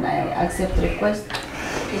 I mean, I accept request,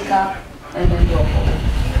 pick up, and then go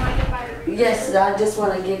home. Yes, I just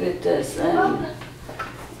want to give it this, and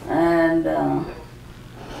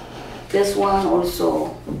this one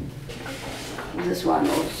also. This one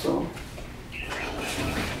also.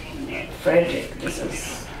 Frederick. This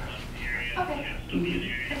is. Okay.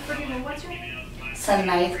 And forgive me, what's your name?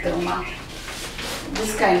 Sunlight Grandma.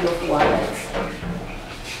 This kind of wallet.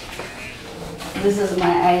 This is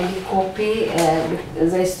my ID copy,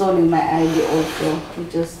 because I stole my ID also.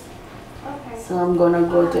 Okay. So I'm gonna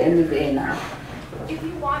go to NBA now. If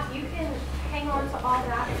you want, you can hang on to all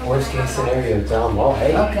that. for Worst when I case come back. scenario, tell them, well,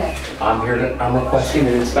 hey, Okay. I'm requesting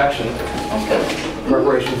an inspection. Okay.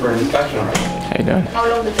 Preparation for an inspection. How you doing? How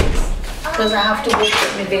long it takes? Because I have to go to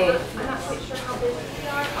NBA. I'm not quite sure how busy they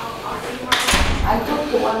are. I'll see you on. I talked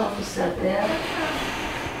to one officer there.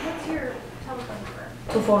 What's your telephone number?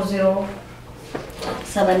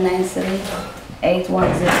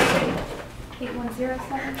 240-793-8103.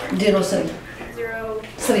 8107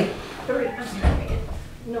 03. 03. I'm sorry.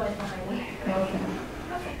 Noise behind me. Okay. Okay.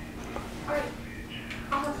 All right.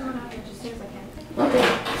 I'll have someone out here just as soon as I can. Okay.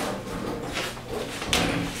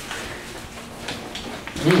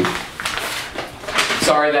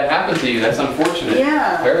 Sorry that happened to you. That's unfortunate.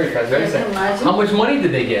 Yeah. Very Can sad. you imagine? How much money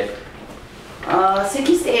did they get?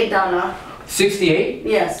 $68. 68?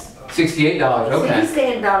 Yes. $68.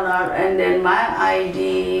 Okay. $68, and then my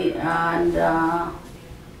ID and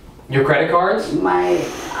Your credit cards? my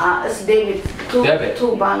it's debit. Debit.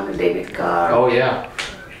 Two bank debit card. Oh yeah.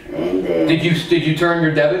 And then Did you turn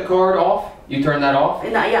your debit card off? You turn that off?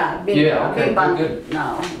 yeah, big, Yeah, okay, big bank good.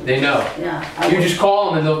 now. They know. Yeah. You just call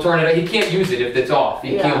them and they'll turn it on. He can't use it if it's off.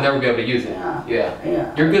 He'll Yeah. never be able to use it. Yeah. Yeah.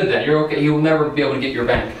 Yeah. You're good then. You're okay. He will never be able to get your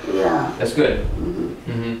bank. Yeah. That's good.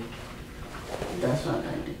 That's what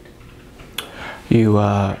I did. You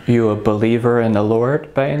a believer in the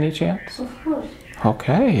Lord by any chance? Of course.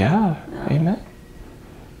 Okay, yeah. Amen.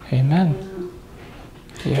 Amen.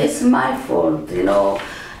 Yeah. It's my fault, you know.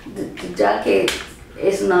 The jacket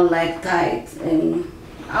is not like tight, and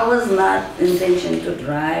I was not intention to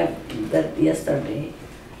drive that yesterday.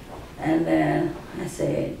 And then I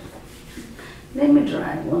said, let me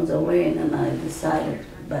drive on the way, and I decided.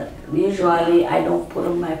 But usually I don't put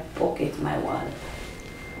in my pocket my wallet.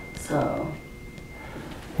 So.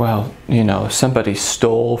 Well, you know, if somebody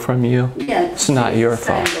stole from you, Yeah, it's not your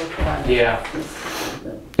kind fault. of wallet. Yeah.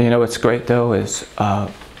 You know what's great though is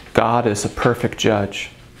God is a perfect judge.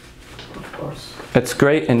 Of course. It's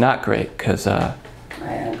great and not great because I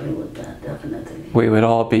agree with that, definitely. we would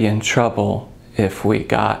all be in trouble if we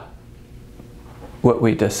got what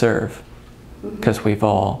we deserve because we've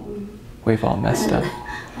all messed up.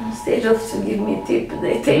 Instead of to give me tip,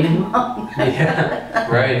 they take mom. Yeah.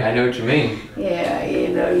 Right. I know what you mean. Yeah, you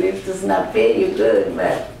know, lift does not pay you good,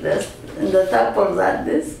 but that's, on the top of that,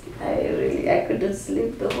 I couldn't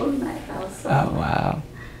sleep the whole night outside. Oh wow.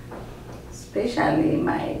 Especially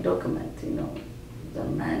my document, you know, the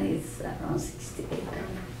money is around $68.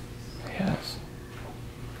 Yes.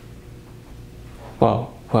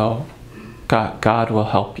 Well, God will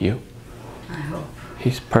help you. I hope.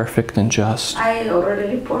 He's perfect and just. I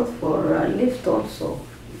already report for Lyft also.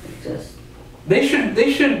 Just They should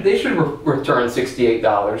return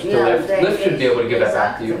 $68 to Lyft. Lyft should be able to give that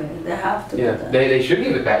back to you. exactly. They have to Yeah. do that. They should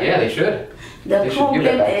give it back. Yeah, they should. The They should give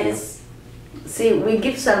that problem back to you. is, see, we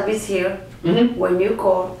give service here. Mm-hmm. When you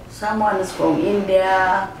call, someone is from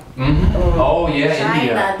India Mm-hmm. or Oh yeah, China,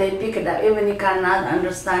 India. they pick it up. Even you cannot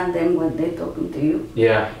understand them when they're talking to you.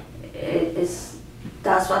 Yeah.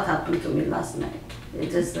 That's what happened to me last night.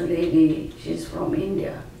 It's just a lady, she's from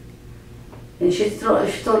India. And she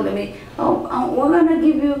told me, we're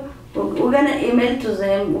gonna email to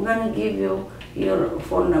them, we're gonna give you your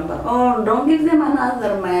phone number. Oh, don't give them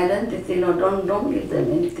my identity, no, don't give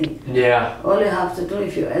them anything. Yeah. All you have to do,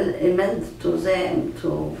 if you email to them,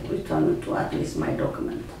 to return to at least my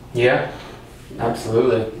document. Yeah.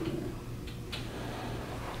 Absolutely.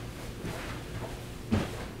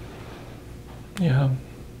 Yeah.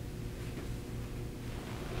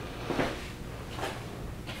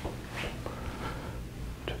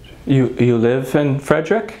 You live in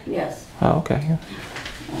Frederick? Yes, Oh, okay.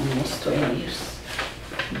 almost 20 years.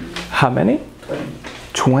 How many?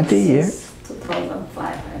 20 years? Since 2005,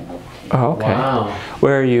 I know. Oh, okay. Wow.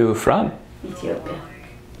 Where are you from? Ethiopia.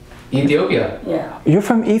 Ethiopia. Yeah. You're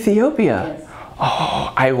from Ethiopia? Yes.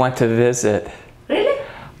 Oh, I want to visit. Really?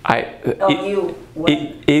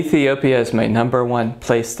 Ethiopia is my #1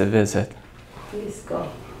 place to visit. Please go.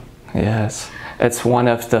 Yes. It's one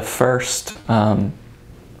of the first,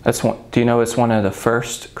 do you know it's one of the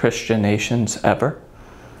first Christian nations ever?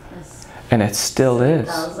 Yes. And it still is.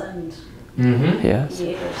 1,000 Mm-hmm. Yes.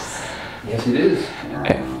 years. Yes, it is.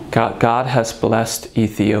 God has blessed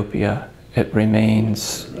Ethiopia. It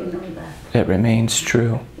remains We know that.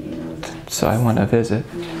 true. We know that. So I want to visit.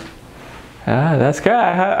 Ah, that's good.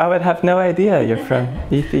 I would have no idea you're from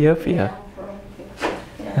Ethiopia.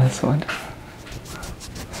 That's wonderful.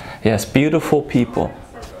 Yes, beautiful people.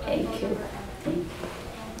 Thank you.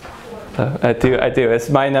 I do. It's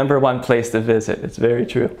my #1 place to visit. It's very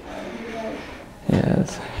true.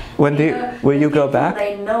 Yes. Will you go back?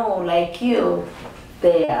 I know, like you,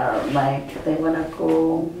 they are like, they want to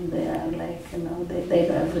go, they are like, you know, they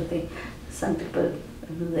know everything. Some people,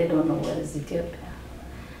 they don't know where is Ethiopia.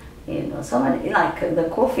 You know, so many, like the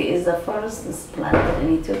coffee is the first is planted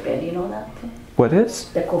in Ethiopia. Do you know that? What is?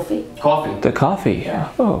 The coffee. Coffee. The coffee. Yeah.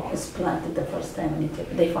 Oh. It's planted the first time in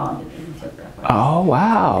Ethiopia. They found it in Ethiopia. Oh,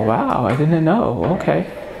 wow. Wow. I didn't know. Okay.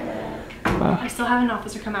 Wow. I still have an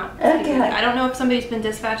officer come out. Okay. I don't know if somebody's been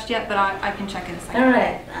dispatched yet, but I can check in a second. All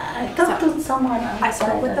right. I talked to someone. I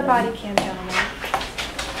spoke with the body cam gentleman.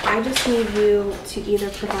 I just need you to either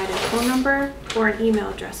provide a phone number or an email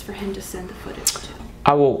address for him to send the footage to.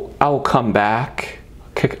 I will come back.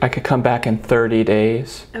 I could come back in 30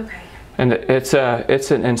 days. Okay. And it's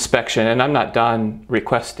an inspection, and I'm not done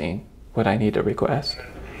requesting what I need to request.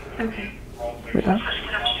 Okay. Yeah.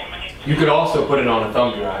 You could also put it on a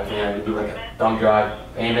thumb drive. You know, you do like a thumb drive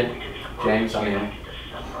payment, James. I mean.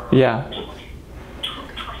 Yeah.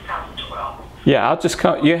 Yeah, I'll just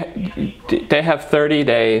come. They have 30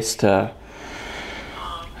 days to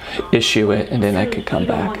issue it, and then I could come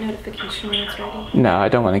back. You don't want notification when it's ready? No, I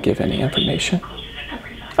don't want to give any information.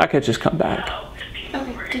 I could just come back.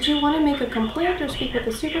 Okay. Did you want to make a complaint or speak with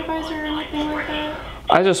a supervisor or anything like that?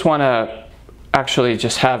 I just want to actually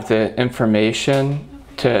just have the information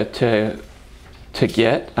to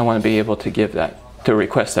get. I want to be able to give that, to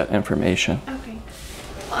request that information. Okay.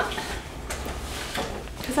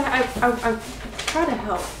 Because I try to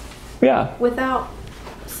help. Yeah. Without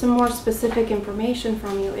some more specific information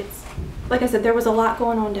from you, it's like I said, there was a lot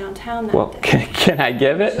going on downtown that day. Can I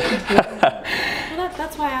give it? Well,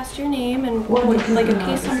 that's why I asked your name and like a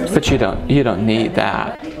case number. But you don't need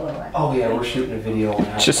that. Oh yeah, we're shooting a video on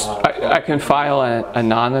that. Just I can file an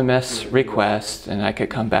anonymous request, and I could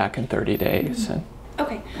come back in 30 days. And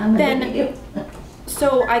Okay, then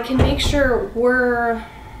so I can make sure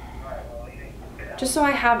just so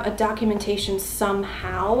I have a documentation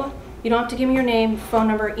somehow. You don't have to give me your name, phone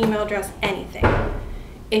number, email address, anything.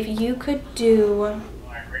 If you could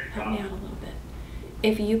help me out a little bit.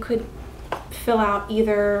 If you could fill out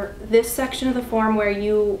either this section of the form where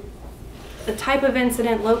the type of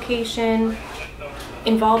incident, location,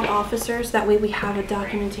 involved officers, that way we have a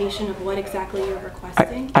documentation of what exactly you're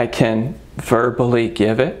requesting. I can verbally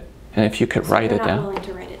give it, and if you could write it down. You're not willing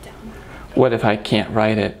to write it down. What if I can't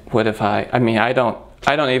write it? What if I mean, I don't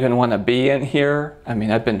even want to be in here. I mean,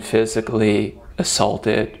 I've been physically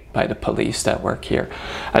assaulted by the police that work here.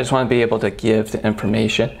 I just want to be able to give the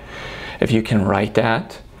information. If you can write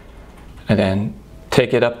that, and then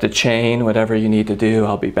take it up the chain, whatever you need to do,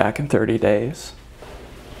 I'll be back in 30 days.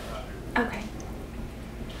 Okay.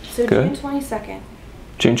 So Good. June 22nd.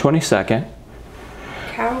 June 22nd.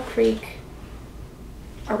 Carroll Creek,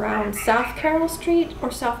 around South Carroll Street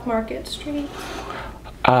or South Market Street?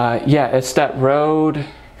 Yeah, it's that road. I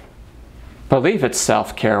believe it's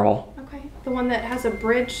South Carroll. Okay. The one that has a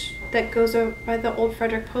bridge that goes over by the old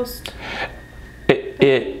Frederick Post?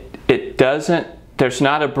 It doesn't. There's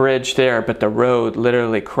not a bridge there, but the road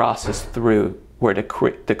literally crosses through where the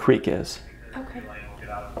creek is. Okay.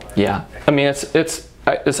 Yeah. I mean, it's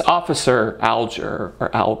Officer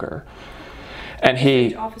Alger, and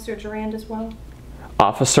he. Officer Durand as well?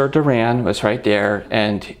 Officer Duran was right there,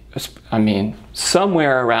 and I mean,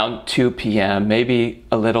 somewhere around 2 p.m., maybe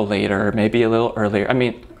a little later, maybe a little earlier. I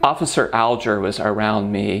mean, Officer Alger was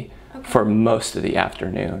around me for most of the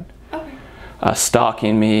afternoon,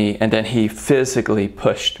 stalking me, and then he physically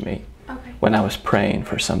pushed me when I was praying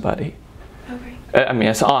for somebody. I mean,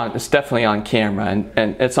 it's definitely on camera,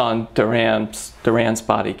 and it's on Duran's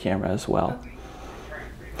body camera as well.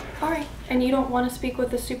 All right. And you don't want to speak with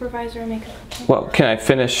the supervisor and make a complaint? Well, can I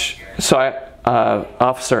finish? So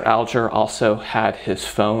Officer Alger also had his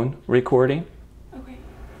phone recording.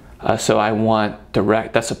 Okay. So I want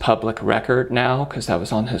that's a public record now because that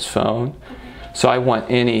was on his phone. Okay. So I want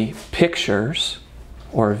any pictures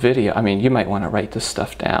or video. I mean, you might want to write this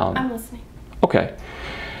stuff down. I'm listening. Okay.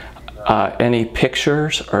 Any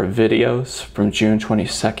pictures or videos from June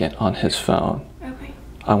 22nd on his phone. Okay.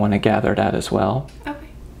 I want to gather that as well. Okay.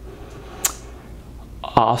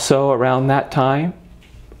 Also around that time,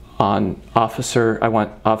 I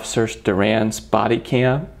want Officer Duran's body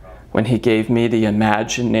cam when he gave me the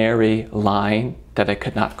imaginary line that I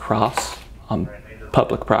could not cross on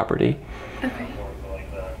public property. Okay.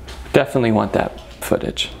 Definitely want that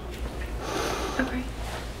footage. Okay.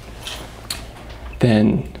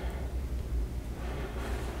 then,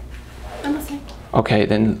 I'm listening. okay,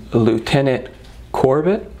 then Lieutenant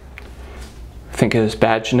Corbett, I think it was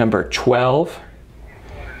badge number 12.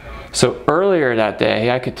 So earlier that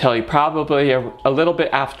day, I could tell you probably a little bit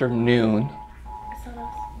after noon,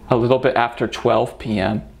 a little bit after 12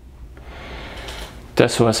 p.m.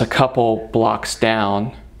 This was a couple blocks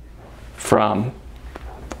down from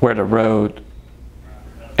where the road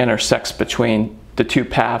intersects between the two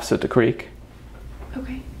paths of the creek.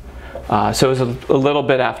 Okay. So it was a little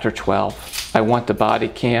bit after 12. I want the body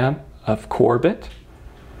cam of Corbett,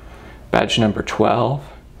 badge number 12,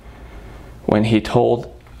 when he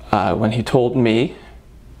told me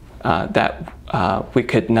that we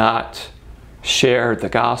could not share the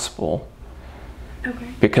gospel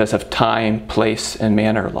because of time, place, and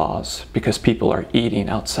manner laws, because people are eating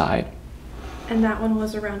outside. And that one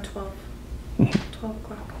was around 12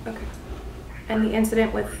 o'clock. Okay. And the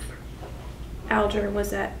incident with Alger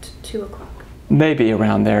was at 2 o'clock. Maybe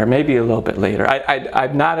around there, maybe a little bit later.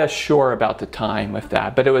 I'm not as sure about the time with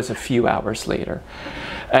that, but it was a few hours later.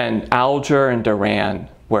 And Alger and Duran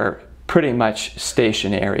were pretty much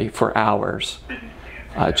stationary for hours,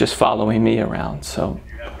 just following me around. So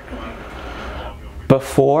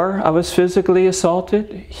before I was physically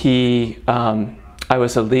assaulted, I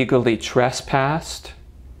was illegally trespassed,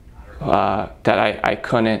 that I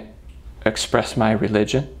couldn't express my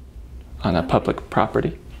religion on a public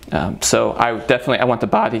property. So I want the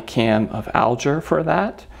body cam of Alger for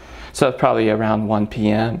that. So it's probably around 1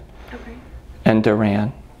 p.m. Okay. And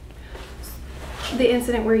Duran. The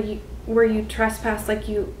incident where you trespassed, like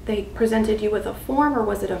they presented you with a form, or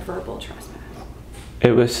was it a verbal trespass?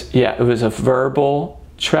 It was a verbal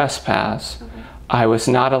trespass. Okay. I was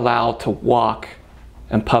not allowed to walk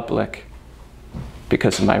in public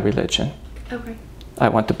because of my religion. Okay. I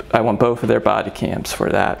want both of their body cams for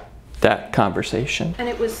that conversation. And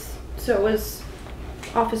it was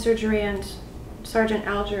Officer Durand, Sergeant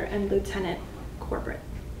Alger, and Lieutenant Corbett.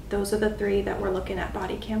 Those are the three that we're looking at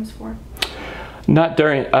body cams for. Not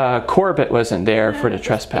during Corbett wasn't there for the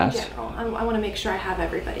trespass. I want to make sure I have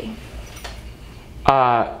everybody.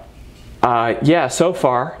 Yeah, so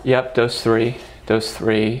far, yep, those three.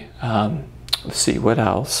 Let's see, what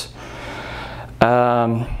else?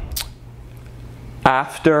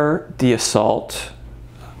 After the assault,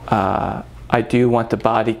 I do want the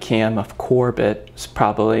body cam of Corbett. It's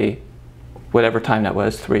probably whatever time that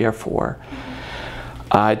was, 3 or 4.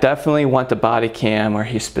 I definitely want the body cam where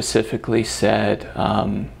he specifically said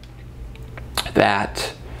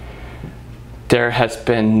that there has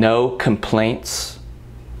been no complaints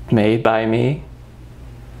made by me.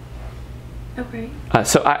 Okay.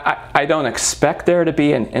 So I don't expect there to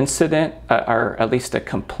be an incident or at least a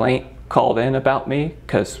complaint called in about me,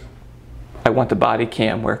 because I want the body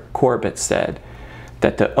cam where Corbett said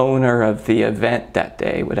that the owner of the event that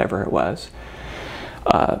day, whatever it was,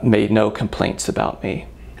 made no complaints about me.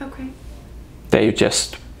 Okay. They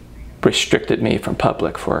just restricted me from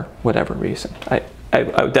public for whatever reason. I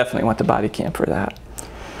would definitely want the body cam for that.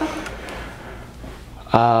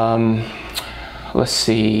 Okay. Let's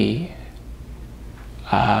see.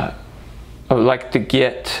 I would like to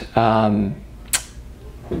get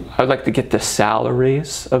the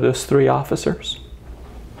salaries of those 3 officers.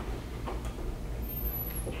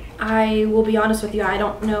 I will be honest with you, I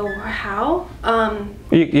don't know how.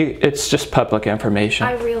 It's just public information.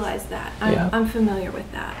 I realize that. I'm familiar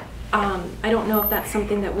with that. I don't know if that's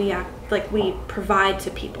something that we we provide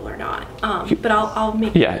to people or not. But I'll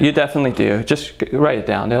make. Yeah, you definitely do. Just write it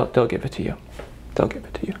down. They'll give it to you. They'll give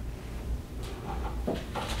it to you.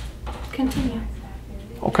 Continue.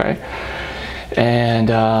 Okay. And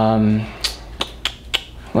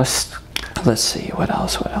let's see, what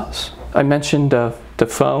else? I mentioned the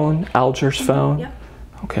phone, Alger's phone. Yep.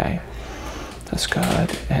 Okay, that's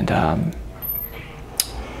good. And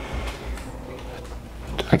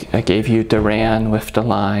I gave you Duran with the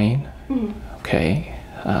line. Mm-hmm. Okay.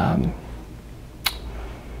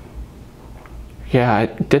 Yeah, I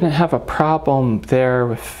didn't have a problem there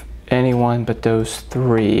with anyone but those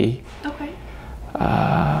 3. Okay.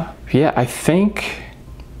 Yeah, I think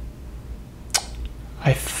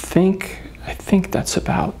that's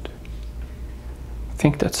about.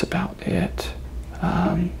 It.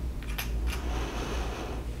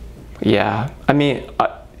 Yeah, I mean,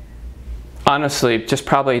 honestly, just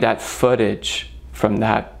probably that footage from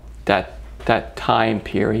that time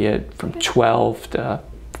period from 12 to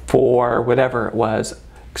 4, whatever it was,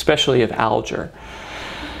 especially of Alger.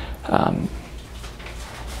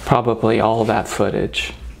 Probably all that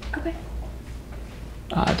footage. Okay.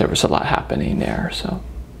 There was a lot happening there, so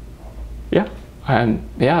yeah,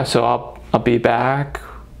 so I'll be back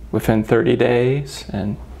within 30 days,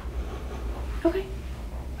 and Okay.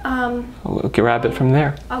 we'll grab it from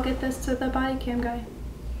there. I'll get this to the body cam guy.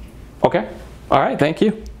 Okay. All right. Thank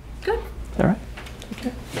you. Good. All right. You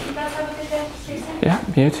guys have a good day. Stay safe. Yeah.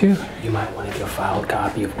 You too. You might want to get a filed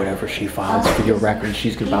copy of whatever she files for your record.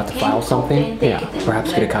 She's about to file something. Yeah.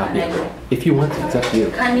 Perhaps get a copy of it. If you want to, it's up to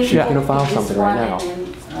you. She's going to file something right now.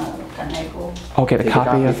 I'll get a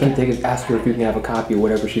copy of it. Ask her if you can have a copy of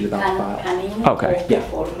whatever she's about to file. Okay. Yeah,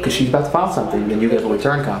 because she's about to file something, then you get a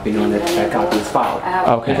return copy knowing that that copy is filed.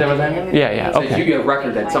 Okay. Is that what that means? Yeah, yeah, So okay. you get a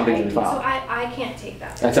record that something's been So filed. I can't take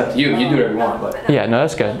that. That's up to you. You do whatever you want, but Yeah, no,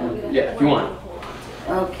 that's good. yeah, if you want.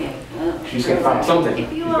 Okay. She's going to file something.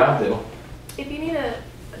 If you You got to. If you need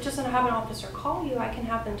just to have an officer call you, I can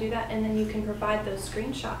have them do that, and then you can provide those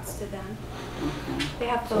screenshots to them. They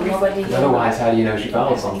have So photos. nobody. Otherwise, how do you know she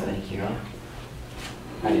filed something? You know?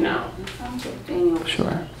 How do you know?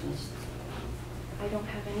 Sure. I don't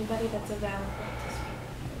have anybody that's available to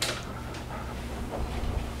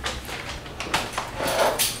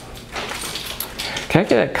speak. Can I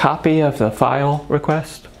get a copy of the file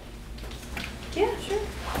request? Yeah, sure.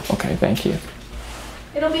 Okay, thank you.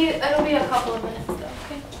 It'll be a couple of minutes though.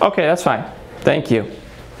 Okay. Okay, that's fine. Thank you.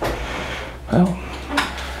 Well,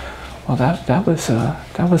 that was a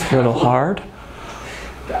little hard.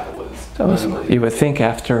 That was. You would think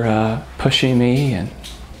after pushing me and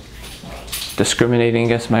discriminating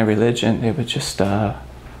against my religion, they would just say,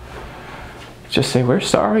 "We're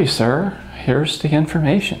sorry, sir. Here's the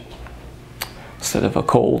information," instead of a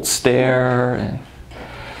cold stare and.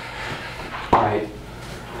 Right.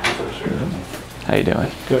 How you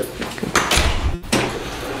doing? Good.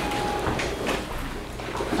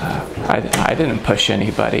 I didn't push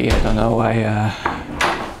anybody. I don't know why.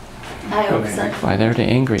 I hope so. Why they're the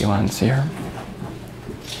angry ones here.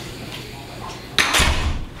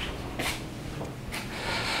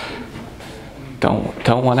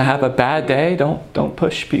 Don't want to have a bad day. Don't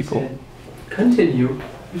push people. Continue.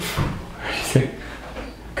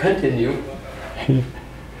 Continue.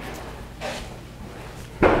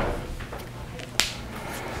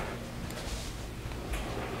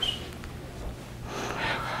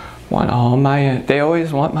 They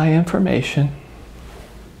always want my information.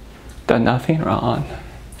 Done nothing wrong.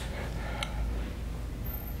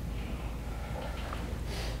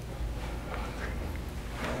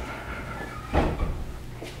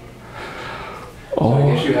 So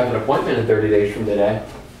I guess you have an appointment in 30 days from today.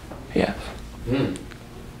 Yes.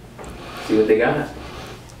 See what they got.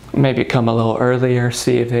 Maybe come a little earlier,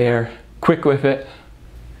 see if they're quick with it.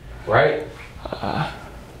 Right.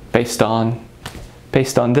 Based on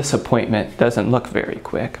this appointment, doesn't look very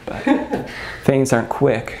quick, but things aren't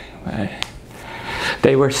quick.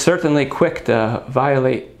 They were certainly quick to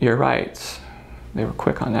violate your rights. They were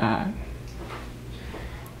quick on that.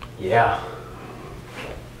 Yeah.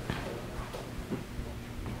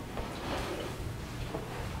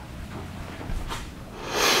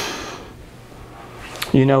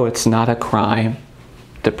 You know it's not a crime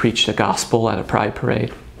to preach the gospel at a pride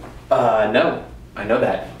parade. No, I know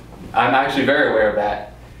that. I'm actually very aware of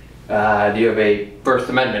that. Do you have a First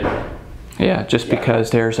Amendment? Yeah, just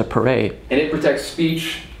because there's a parade. And it protects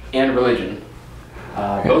speech and religion.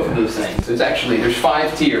 Both of those things. There's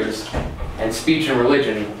 5 tiers, and speech and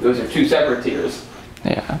religion, those are 2 separate tiers.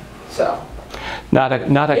 Yeah. So. Not a.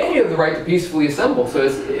 And you have the right to peacefully assemble. So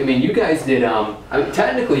you guys did.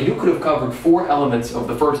 Technically, you could have covered 4 elements of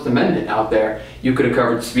the First Amendment out there. You could have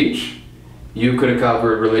covered speech, you could have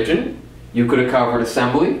covered religion, you could have covered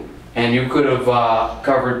assembly, and you could have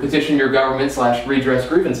covered petition your government / redress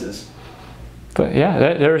grievances. But yeah,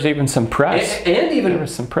 there was even some press. And even there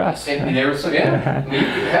was some press. And there was some. Yeah.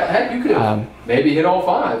 Heck, you could have maybe hit all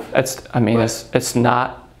 5. It's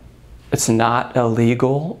not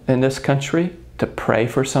illegal in this country to pray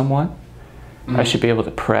for someone. Mm-hmm. I should be able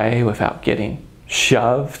to pray without getting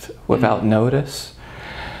shoved, without notice,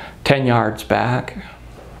 10 yards back.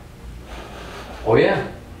 Oh yeah.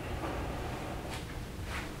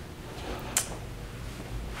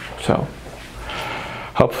 So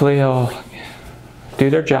hopefully they'll do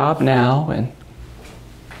their job now and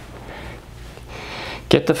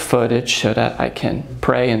get the footage so that I can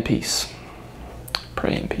pray in peace.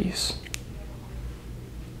 Pray in peace.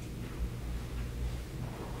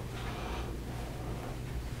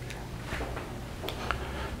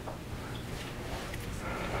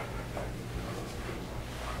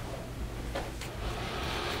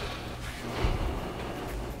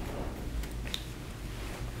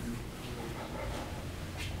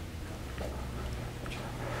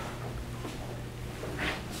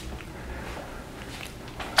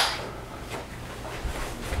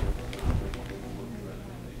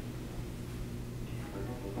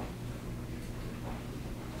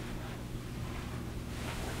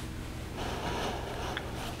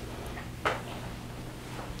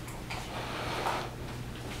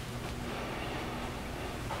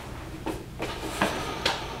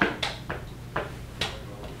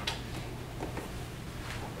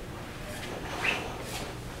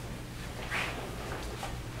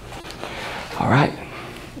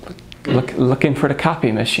 looking for the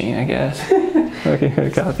copy machine, I guess. Looking for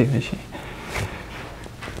the copy machine.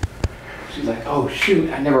 She's like, oh shoot,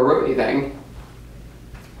 I never wrote anything.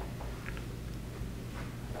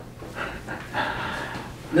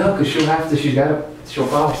 No, because she'll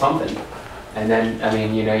file something. And then, I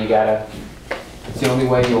mean, you know, it's the only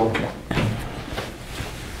way your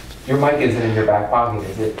mic isn't in your back pocket,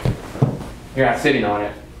 is it? You're not sitting on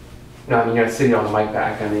it. No, I mean, you're not sitting on the mic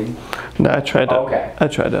back, I mean. No, I tried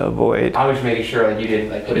to avoid. I was just making sure that you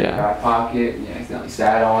didn't like put it in your back pocket and you accidentally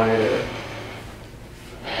sat on it or.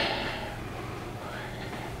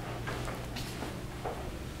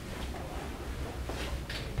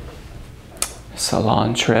 It's a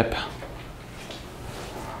long trip.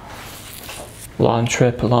 Long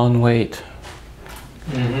trip, long wait.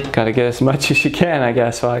 Mm-hmm. Got to get as much as you can, I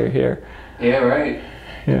guess, while you're here. Yeah, right.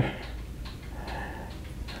 Yeah.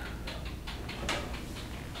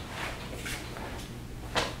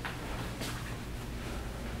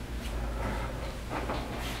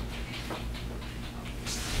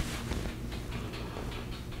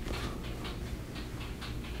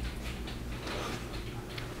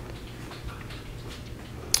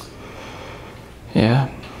 Yeah.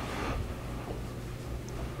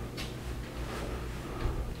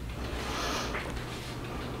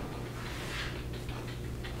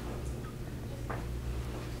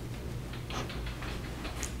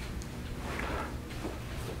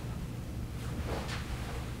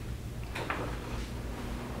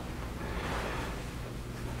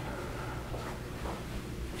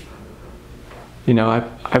 You know,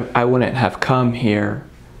 I wouldn't have come here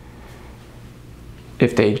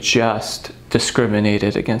if they just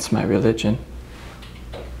discriminated against my religion.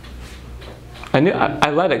 I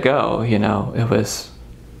let it go, you know. It was,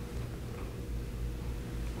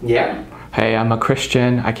 yeah. Hey, I'm a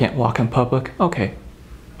Christian, I can't walk in public. Okay,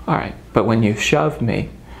 all right. But when you shove me,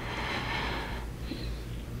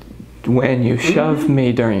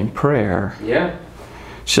 during prayer, yeah,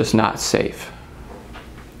 it's just not safe.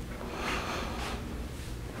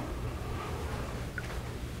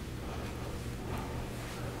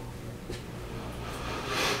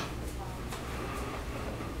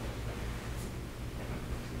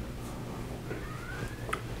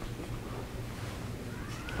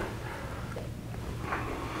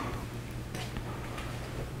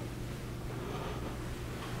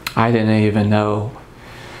 I didn't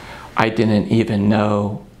even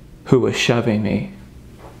know who was shoving me.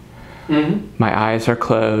 Mm-hmm. My eyes are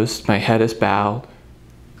closed, my head is bowed.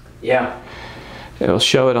 Yeah. It'll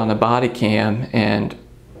show it on the body cam, and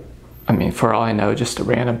I mean, for all I know, just a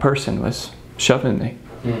random person was shoving me.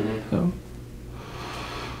 Mm-hmm. So.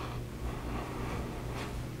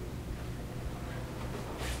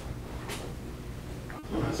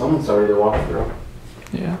 Someone started to walk through.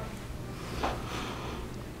 Yeah.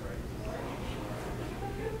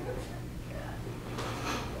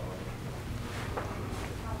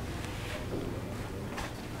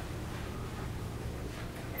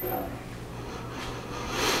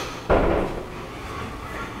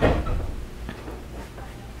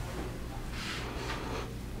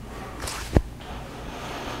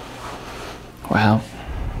 Well,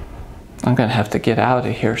 I'm gonna have to get out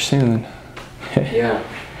of here soon. Yeah.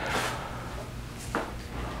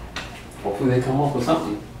 Hopefully they come up with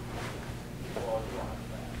something.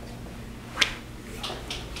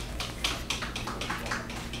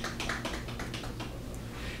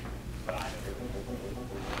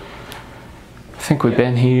 I think we've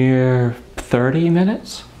been here 30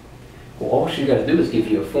 minutes. Well, all she got to do is give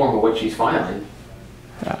you a form of what she's filing.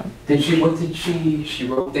 She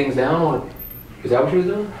wrote things down on, is that what she was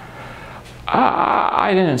doing?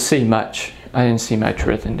 I didn't see much. I didn't see much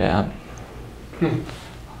written down.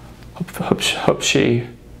 Hope she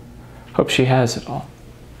has it all.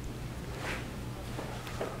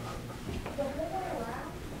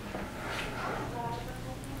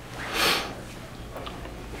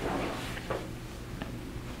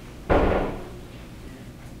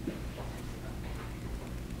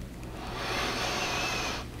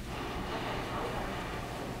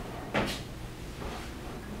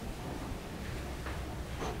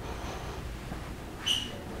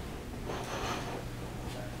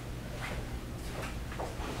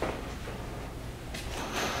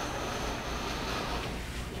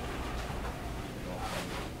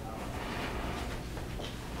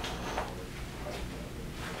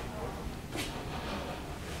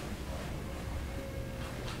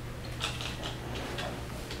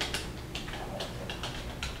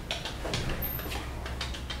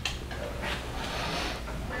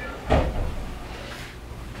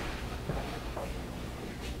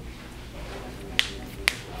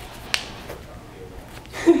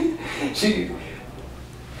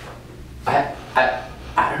 I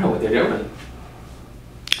don't know what they're doing.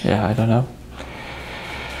 Yeah, I don't know.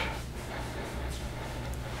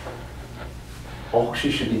 All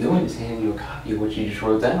she should be doing is handing you a copy of what she just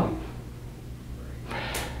wrote down.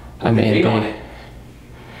 I mean, date on it.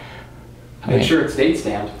 Make sure it's date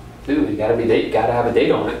stamped. Dude, you gotta have a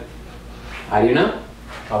date on it. How do you know?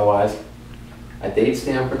 Otherwise, a date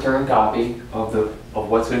stamp return copy of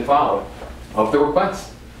what's been filed, of the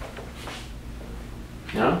request.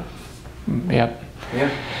 You know? Yep.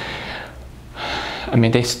 Yeah. I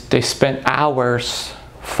mean, they spent hours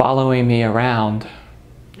following me around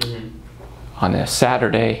on a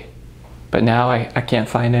Saturday, but now I can't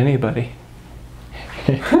find anybody.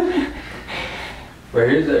 Where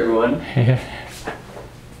is everyone? Yeah.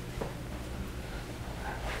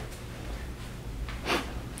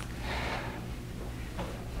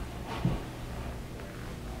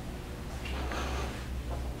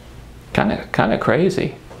 Kind of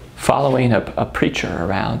crazy, following a preacher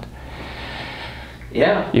around.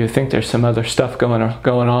 Yeah. You would think there's some other stuff going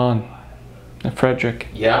on in Frederick.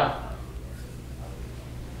 Yeah.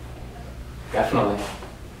 Definitely.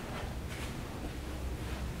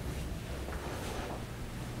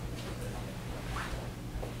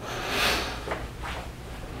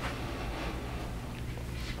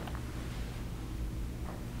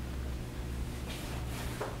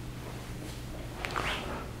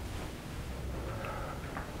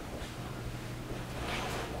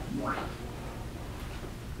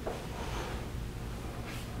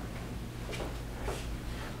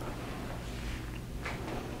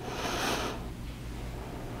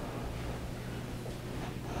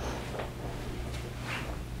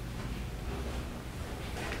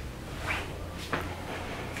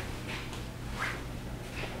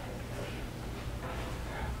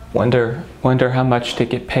 Wonder how much to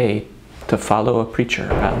get paid to follow a preacher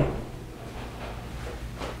around.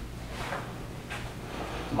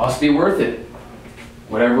 Must be worth it.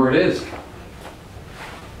 Whatever it is.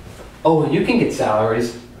 Oh, and you can get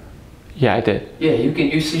salaries. Yeah, I did. Yeah, you can.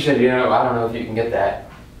 You said, you know, I don't know if you can get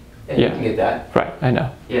that. Yeah, you can get that. Right, I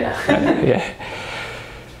know. Yeah. I know, yeah.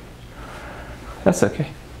 That's okay.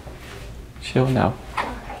 She'll know.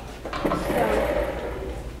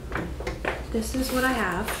 This is what I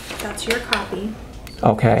have. That's your copy.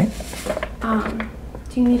 Okay.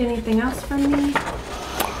 Do you need anything else from me?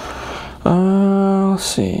 Let's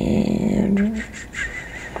see.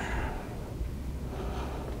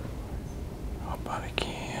 Body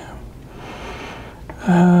cam.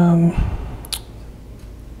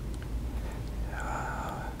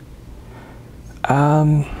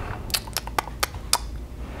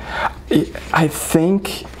 I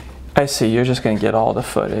think, I see, you're just going to get all the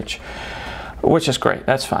footage, which is great.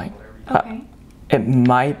 That's fine. Okay. It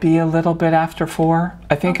might be a little bit after 4.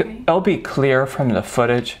 I think it'll be clear from the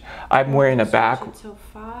footage. I'm wearing a back. Until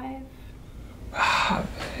 5?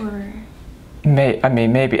 Or? I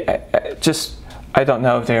mean, maybe. I don't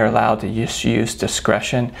know if they're allowed to use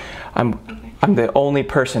discretion. I'm the only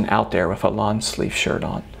person out there with a long sleeve shirt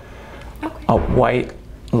on. Okay. A white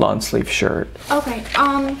long sleeve shirt. Okay.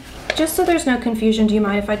 Just so there's no confusion, do you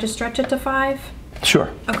mind if I just stretch it to 5? Sure.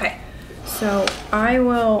 Okay. So I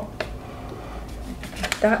will.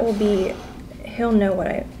 That will be. He'll know what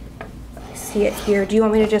I see it here. Do you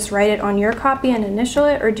want me to just write it on your copy and initial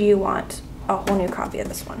it, or do you want a whole new copy of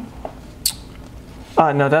this one?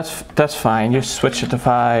 No, that's fine. You switch it to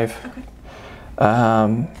 5.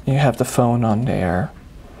 Okay. You have the phone on there.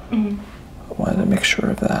 Mm-hmm. I wanted to make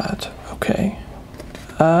sure of that. Okay.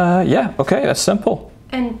 Yeah. Okay. That's simple.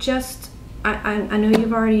 And just, I know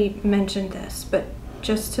you've already mentioned this, but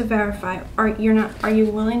just to verify, are you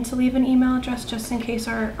willing to leave an email address just in case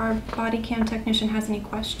our body cam technician has any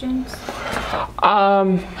questions?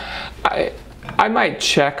 I might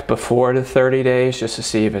check before the 30 days just to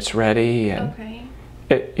see if it's ready, and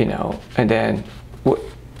and then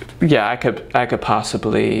yeah, I could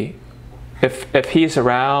possibly, if he's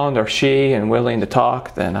around or she and willing to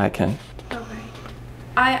talk, then I can. Okay.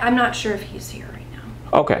 I'm not sure if he's here right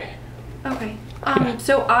now. Okay. Okay.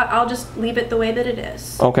 So I'll just leave it the way that it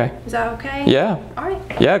is. Okay. Is that okay? Yeah. All right.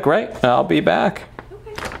 Yeah, great. I'll be back.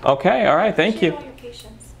 Okay. Okay, all right, thank you. All your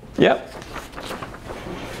patience. Yep.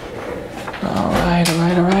 All right, all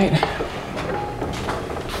right, all right.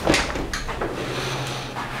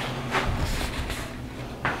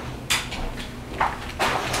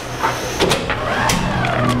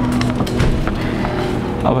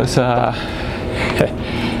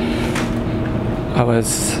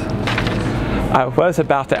 I was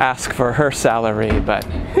about to ask for her salary, but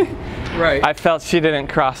right. I felt she didn't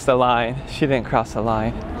cross the line. She didn't cross the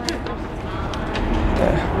line.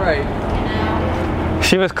 Right.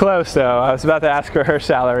 She was close though. I was about to ask her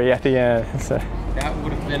salary at the end. So. That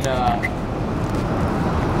would have been.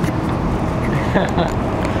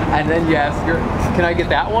 And then you ask her, "Can I get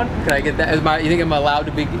that one? Can I get that? You think I'm allowed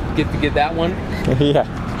to get that one?" Yeah.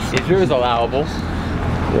 It sure is allowable.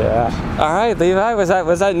 Yeah. All right, Levi. Was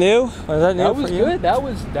that new? Was that new? That was for you? good. That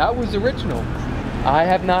was original. I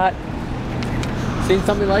have not seen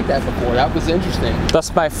something like that before. That was interesting.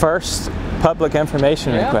 That's my first public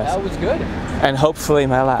information request. Yeah, that was good. And hopefully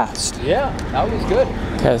my last. Yeah, that was good.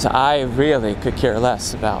 Because I really could care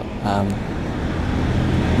less about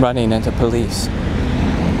running into police.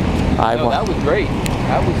 That was great.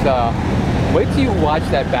 That was. Wait till you watch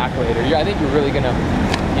that back later. I think you're really gonna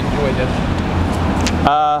enjoy this.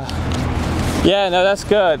 Yeah, no, that's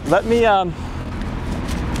good. Let me. Yeah.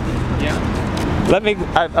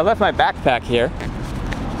 I left my backpack here.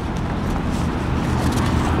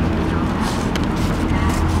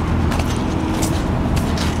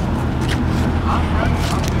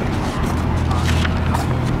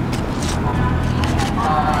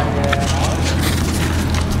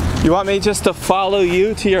 You want me just to follow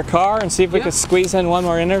you to your car and see if we could squeeze in one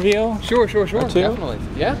more interview? Sure, definitely.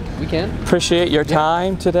 Yeah, we can. Appreciate your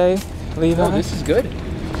time today, Levi. Oh, this is good.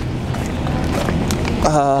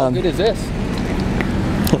 How good is this?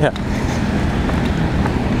 Yeah.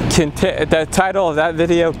 The title of that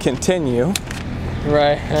video, Continue.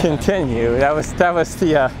 Right. Continue. That was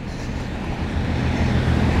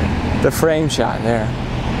the frame shot there.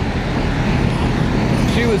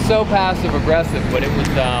 She was so passive aggressive, but it was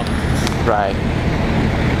right.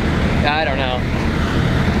 I don't know.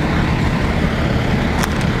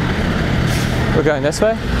 We're going this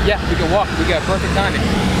way? Yeah, we can walk. We got perfect timing.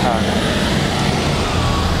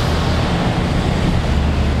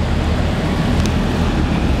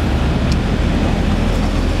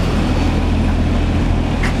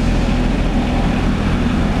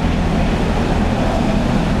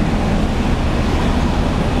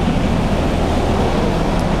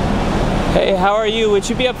 Hey, how are you? Would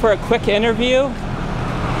you be up for a quick interview?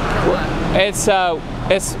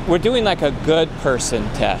 We're doing like a good person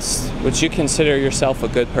test. Would you consider yourself a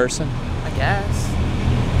good person? I guess.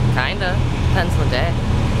 Kinda. Depends on the day.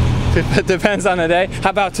 It depends on the day? How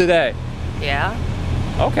about today? Yeah.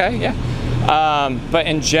 Okay, yeah. But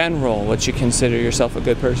in general, would you consider yourself a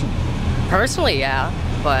good person? Personally, yeah.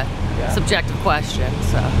 But subjective question,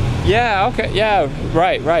 so. Yeah, okay, yeah,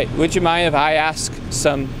 right. Would you mind if I ask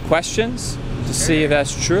some questions to see if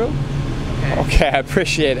that's true? Okay, I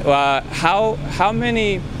appreciate it. How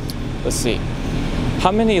many, let's see,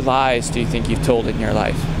 how many lies do you think you've told in your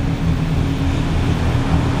life?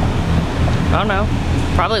 I don't know.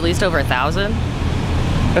 Probably at least over 1,000.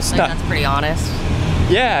 That's pretty honest.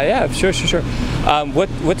 Yeah, sure.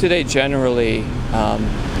 What do they generally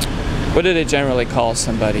call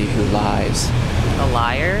somebody who lies? A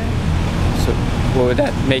liar. So what would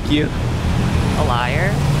that make you? A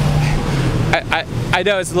liar. I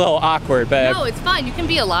know it's a little awkward, but no, it's fine. You can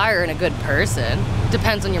be a liar and a good person.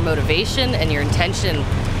 Depends on your motivation and your intention.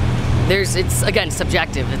 It's again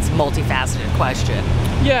subjective. It's a multifaceted question.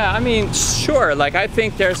 Yeah, I mean, sure. Like I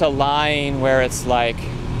think there's a line where it's like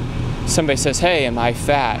somebody says, "Hey, am I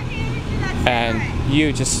fat?" and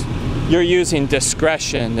you're using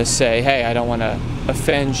discretion to say, "Hey, I don't want to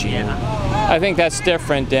offend you." Yeah. I think that's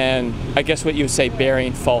different than, I guess, what you would say,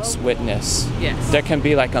 bearing false witness. Yes. There can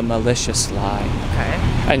be like a malicious lie. Okay.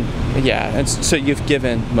 And so you've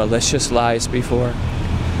given malicious lies before?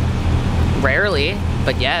 Rarely,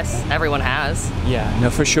 but yes, everyone has. Yeah, no,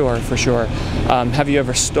 for sure. Have you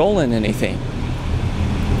ever stolen anything?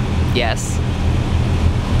 Yes.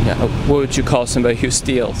 Yeah. What would you call somebody who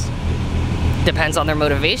steals? Depends on their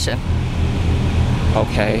motivation.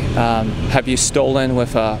 Okay. Have you stolen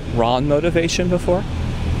with a wrong motivation before?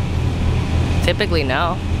 Typically,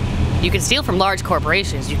 no. You can steal from large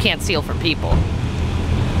corporations. You can't steal from people.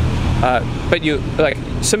 But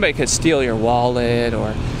somebody could steal your wallet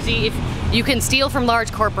or... See, if you can steal from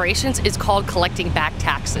large corporations, it's called collecting back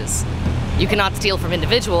taxes. You cannot steal from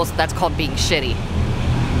individuals. That's called being shitty.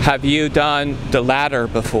 Have you done the latter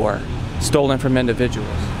before? Stolen from individuals?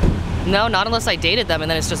 No, not unless I dated them and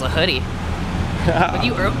then it's just a hoodie. But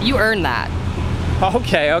you earn that.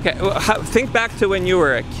 Okay. Well, think back to when you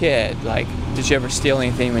were a kid. Like, did you ever steal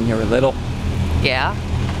anything when you were little? Yeah.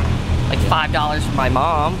 Like $5 from my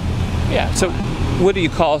mom. Yeah. So, what do you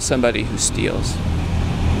call somebody who steals?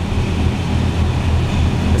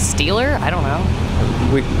 A stealer? I don't know.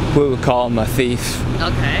 We would call him a thief.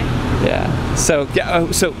 Okay. Yeah. So Okay.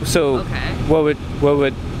 What would?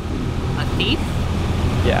 A thief?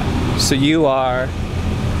 Yeah. So you are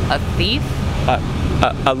a thief?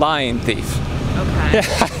 a lying thief. Okay.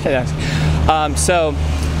 Yeah. So,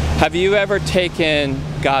 have you ever taken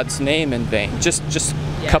God's name in vain? Just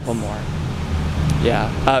a couple more.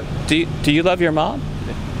 Yeah. Do you love your mom?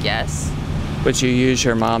 Yes. Would you use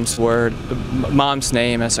your mom's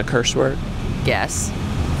name as a curse word? Yes.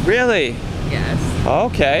 Really? Yes.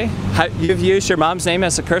 Okay. You've used your mom's name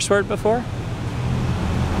as a curse word before?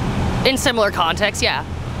 In similar context, yeah.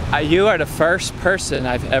 You are the first person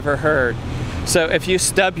I've ever heard. So if you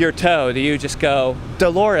stub your toe, do you just go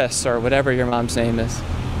Dolores or whatever your mom's name is?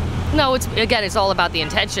 No, it's all about the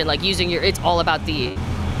intention. Like it's all about the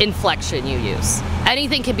inflection you use.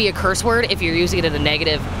 Anything can be a curse word if you're using it in a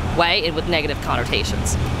negative way and with negative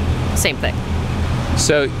connotations. Same thing.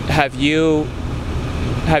 So have you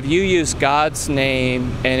used God's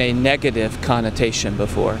name in a negative connotation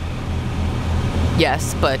before?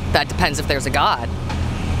 Yes, but that depends if there's a God.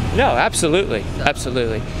 No, absolutely,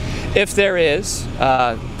 absolutely. If there is,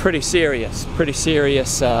 pretty serious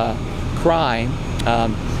crime.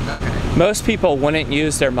 Most people wouldn't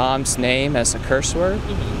use their mom's name as a curse word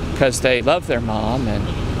because they love their mom and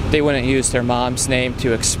they wouldn't use their mom's name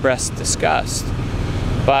to express disgust.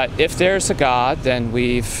 But if there's a God, then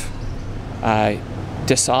we've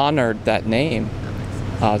dishonored that name,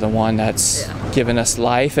 the one that's given us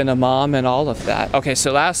life and a mom and all of that. Okay,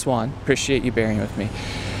 so last one. Appreciate you bearing with me.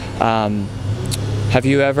 Have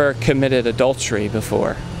you ever committed adultery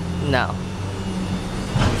before? No.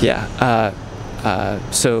 Yeah.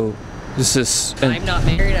 So this is. I'm not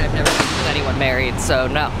married. I've never been with anyone married, so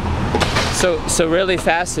no. So really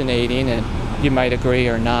fascinating, and you might agree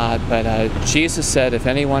or not, but Jesus said if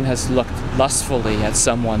anyone has looked lustfully at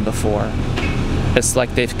someone before, it's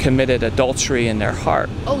like they've committed adultery in their heart.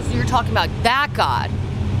 Oh, so you're talking about that God?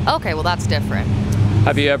 Okay, well that's different.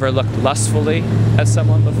 Have you ever looked lustfully at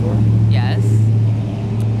someone before? Yes.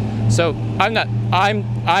 So I'm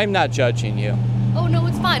not judging you. Oh no,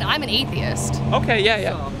 it's fine. I'm an atheist. Okay,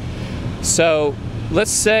 yeah. So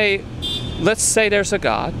let's say there's a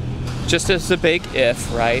God, just as a big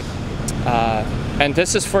if, right? And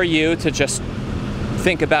this is for you to just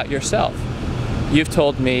think about yourself. You've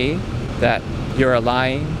told me that you're a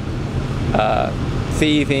lying,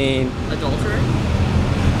 thieving, adulterer,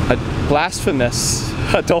 a blasphemous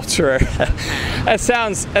adulterer. That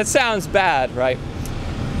sounds bad, right?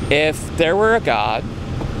 If there were a God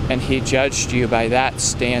and he judged you by that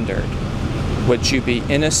standard, would you be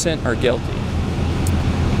innocent or guilty?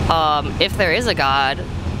 If there is a God,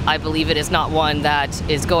 I believe it is not one that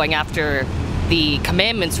is going after the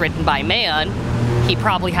commandments written by man. He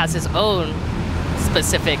probably has his own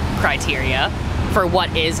specific criteria for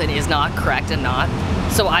what is and is not correct and not.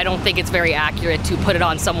 So I don't think it's very accurate to put it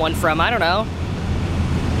on someone from, I don't know,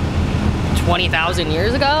 20,000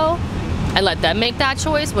 years ago and let them make that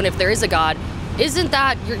choice, when if there is a God, isn't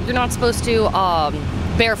that, you're not supposed to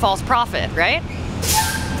bear false prophet, right?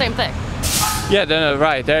 Same thing. Yeah, no,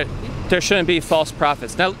 right. There shouldn't be false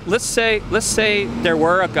prophets. Now, let's say there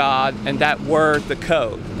were a God and that were the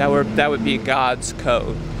code. That would be God's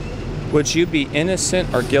code. Would you be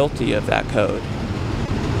innocent or guilty of that code?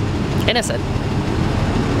 Innocent.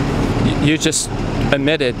 You just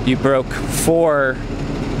admitted you broke 4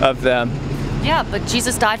 of them. Yeah, but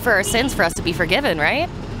Jesus died for our sins for us to be forgiven, right?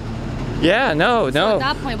 Yeah, no. So at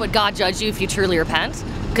that point, would God judge you if you truly repent?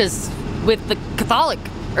 Because with the Catholic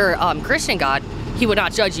or Christian God, he would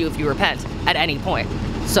not judge you if you repent at any point.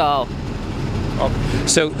 So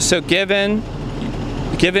given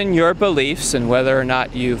your beliefs and whether or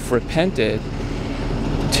not you've repented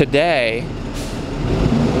today,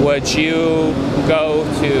 would you go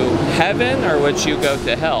to heaven or would you go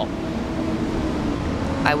to hell?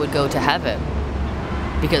 I would go to heaven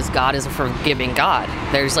because God is a forgiving God.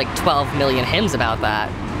 There's like 12 million hymns about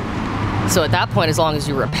that. So at that point, as long as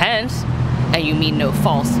you repent and you mean no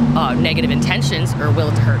false negative intentions or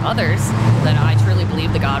will to hurt others, then I truly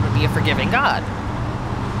believe the God would be a forgiving God.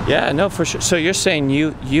 Yeah, no, for sure. So you're saying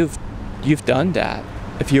you've done that.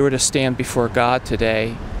 If you were to stand before God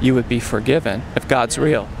today, you would be forgiven if God's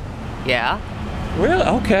real. Yeah. Really?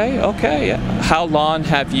 Okay. How long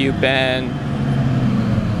have you been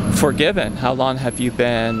forgiven? How long have you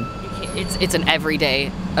been? It's an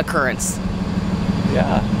everyday occurrence.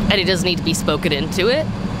 Yeah. And it doesn't need to be spoken into it.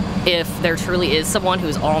 If there truly is someone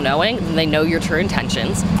who's all-knowing, then they know your true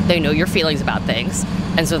intentions, they know your feelings about things,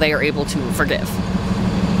 and so they are able to forgive.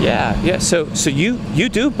 Yeah. So you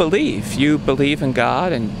do believe. You believe in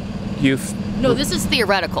God and you've... No, this is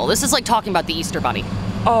theoretical. This is like talking about the Easter Bunny.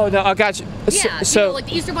 Oh, no, I got you. Yeah, so like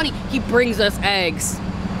the Easter Bunny, he brings us eggs.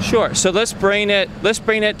 Sure. So let's bring it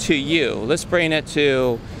to you. Let's bring it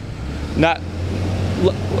to not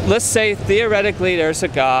let's say theoretically there's a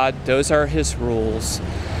God, those are his rules.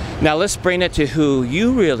 Now let's bring it to who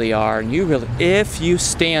you really are, and if you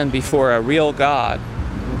stand before a real God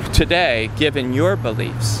today, given your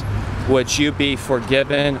beliefs, would you be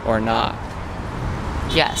forgiven or not?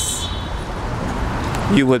 Yes.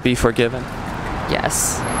 You would be forgiven?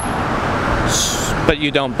 Yes. But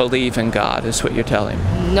you don't believe in God, is what you're telling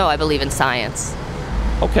me. No, I believe in science.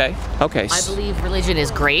 Okay. I believe religion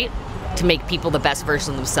is great to make people the best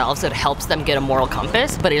version of themselves. It helps them get a moral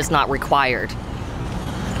compass, but it is not required.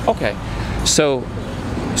 Okay. So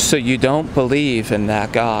you don't believe in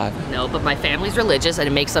that God? No, but my family's religious, and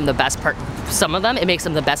it makes them the best some of them, it makes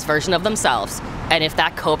them the best version of themselves. And if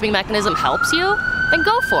that coping mechanism helps you, then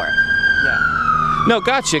go for it. Yeah. No,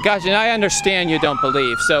 gotcha. And I understand you don't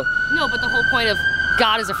believe, so... No, but the whole point of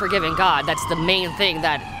God is a forgiving God. That's the main thing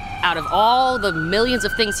that, out of all the millions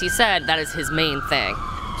of things he said, that is his main thing.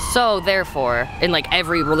 So, therefore, in like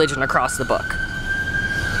every religion across the book.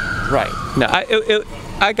 Right. No,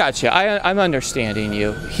 I got you. I'm understanding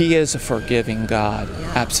you. He is a forgiving God.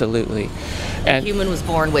 Yeah. Absolutely. And human was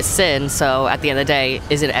born with sin, so at the end of the day,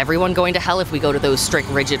 isn't everyone going to hell if we go to those strict,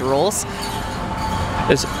 rigid rules?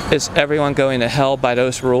 Is everyone going to hell by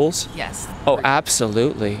those rules? Yes. Oh,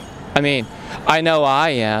 absolutely. I mean, I know I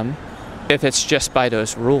am if it's just by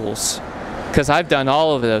those rules, because I've done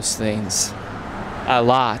all of those things a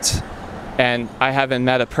lot, and I haven't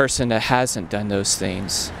met a person that hasn't done those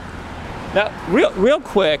things. Now, real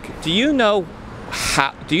quick, do you know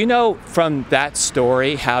from that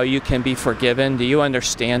story how you can be forgiven? Do you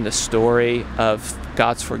understand the story of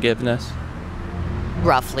God's forgiveness?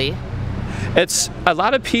 Roughly. It's a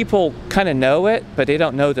lot of people kind of know it, but they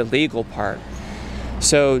don't know the legal part.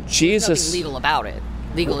 So Jesus. There's nothing legal about it.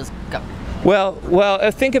 Legal is go.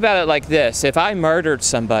 Well, think about it like this: if I murdered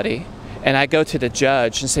somebody, and I go to the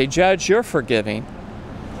judge and say, "Judge, you're forgiving.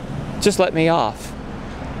 Just let me off."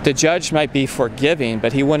 The judge might be forgiving,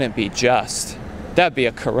 but he wouldn't be just. That'd be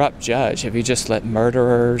a corrupt judge if you just let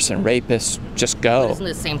murderers and rapists just go. But isn't it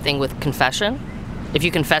the same thing with confession? If you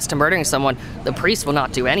confess to murdering someone, the priest will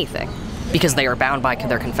not do anything because they are bound by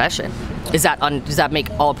their confession. Does that make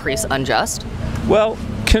all priests unjust? Well,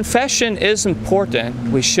 confession is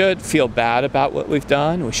important. We should feel bad about what we've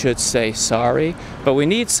done. We should say sorry, but we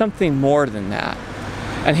need something more than that.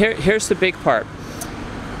 And here's the big part.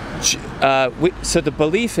 So the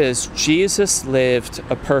belief is Jesus lived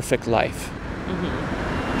a perfect life.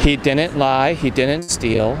 Mm-hmm. He didn't lie, he didn't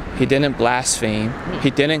steal, he didn't blaspheme, he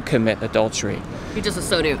didn't commit adultery. He just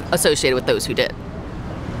associated with those who did.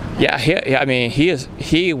 Yeah,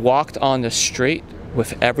 he walked on the street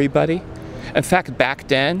with everybody. In fact, back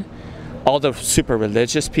then, all the super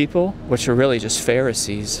religious people, which were really just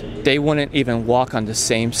Pharisees, they wouldn't even walk on the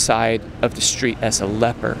same side of the street as a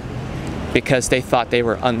leper because they thought they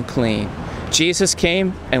were unclean. Jesus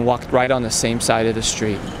came and walked right on the same side of the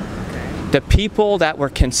street. The people that were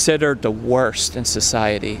considered the worst in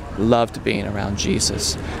society loved being around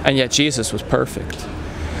Jesus, and yet Jesus was perfect.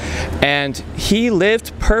 And he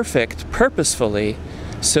lived perfect purposefully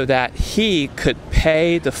so that he could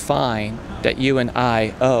pay the fine that you and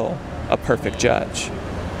I owe a perfect judge.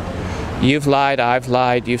 You've lied, I've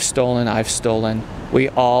lied, you've stolen, I've stolen. We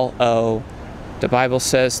all owe. The Bible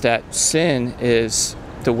says that sin is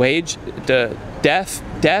death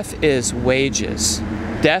is wages.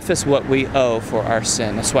 Death is what we owe for our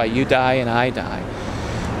sin. That's why you die and I die.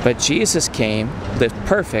 But Jesus came, lived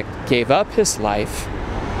perfect, gave up his life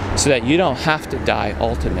so that you don't have to die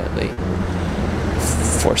ultimately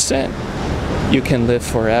for sin. You can live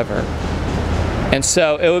forever. And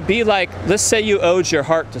so it would be like, let's say you owed your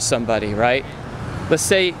heart to somebody, right? Let's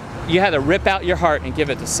say you had to rip out your heart and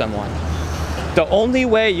give it to someone. The only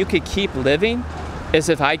way you could keep living is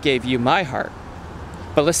if I gave you my heart.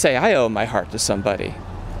 But let's say I owe my heart to somebody,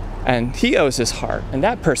 and he owes his heart, and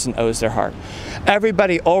that person owes their heart.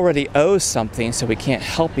 Everybody already owes something, so we can't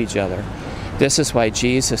help each other. This is why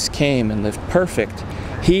Jesus came and lived perfect.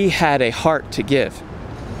 He had a heart to give,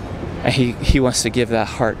 and he wants to give that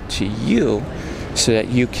heart to you so that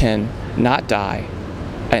you can not die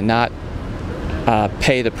and not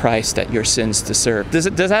pay the price that your sins deserve. Does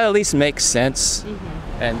that at least make sense? Mm-hmm.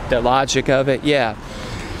 And the logic of it? Yeah.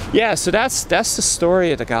 So that's the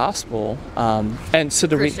story of the gospel. And so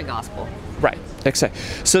the Christian gospel. Right. Exactly.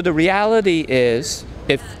 So the reality is,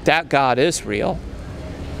 if that God is real,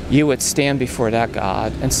 you would stand before that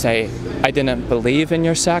God and say, I didn't believe in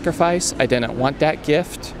your sacrifice. I didn't want that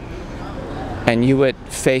gift. And you would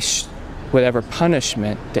face whatever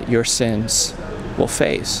punishment that your sins will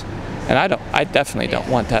face. And I definitely don't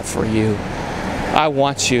want that for you. I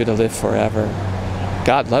want you to live forever.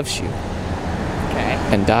 God loves you. Okay.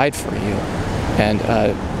 and died for you. And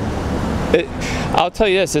I'll tell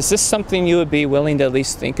you this, is this something you would be willing to at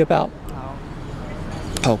least think about?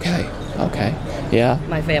 No. Okay, okay, yeah.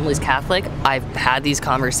 My family's Catholic. I've had these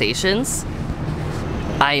conversations.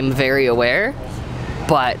 I am very aware,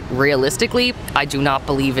 but realistically, I do not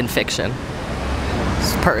believe in fiction,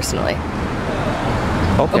 personally.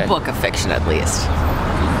 Okay. A book of fiction, at least.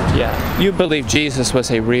 Yeah. You believe Jesus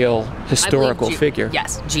was a real historical figure?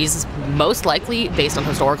 Yes, Jesus most likely, based on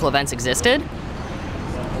historical events, existed.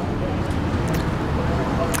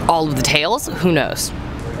 All of the tales, who knows?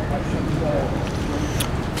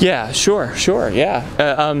 Yeah, sure, yeah.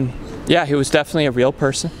 Yeah, he was definitely a real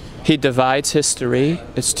person. He divides history.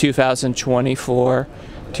 It's 2024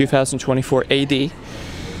 AD.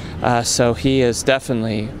 So he is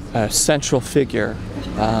definitely a central figure.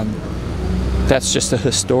 That's just a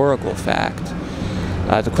historical fact.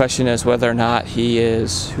 The question is whether or not he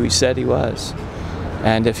is who he said he was.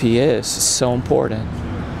 And if he is, it's so important.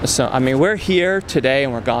 So, I mean, we're here today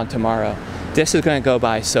and we're gone tomorrow. This is going to go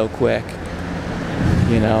by so quick,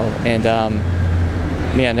 you know, and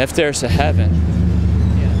man, if there's a heaven,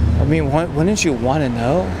 I mean, wouldn't you want to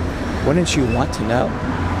know? Wouldn't you want to know?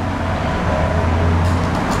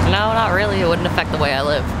 No, not really. It wouldn't affect the way I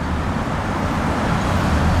live.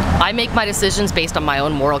 I make my decisions based on my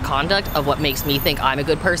own moral conduct of what makes me think I'm a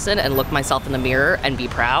good person and look myself in the mirror and be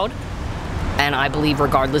proud. And I believe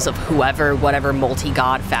regardless of whatever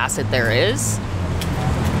multi-god facet there is,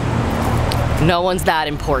 no one's that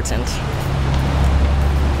important.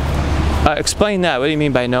 Explain that. What do you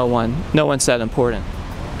mean by no one? No one's that important.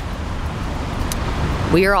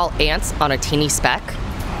 We are all ants on a teeny speck.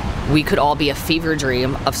 We could all be a fever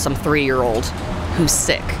dream of some 3-year-old who's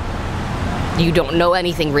sick. You don't know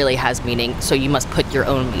anything really has meaning, so you must put your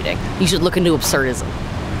own meaning. You should look into absurdism.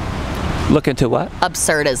 Look into what?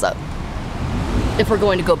 Absurdism. If we're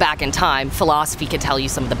going to go back in time, philosophy could tell you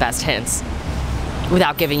some of the best hints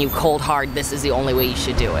without giving you cold hard, this is the only way you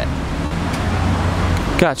should do it.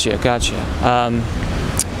 Gotcha.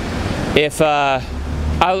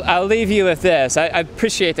 I'll leave you with this. I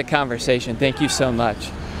appreciate the conversation. Thank you so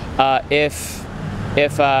much. If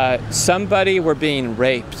somebody were being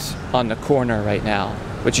raped on the corner right now,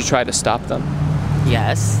 would you try to stop them?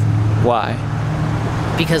 Yes. Why?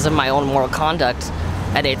 Because of my own moral conduct,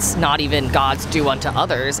 and it's not even God's do unto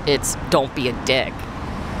others, it's don't be a dick.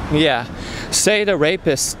 Yeah. Say the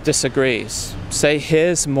rapist disagrees. Say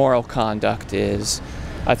his moral conduct is,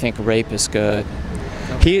 I think rape is good.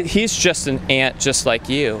 He's just an ant just like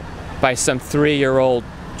you, by some 3-year-old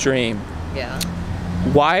dream. Yeah.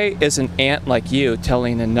 Why is an ant like you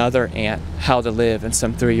telling another ant how to live in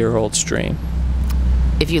some 3-year-old's dream?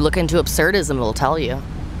 If you look into absurdism, it'll tell you.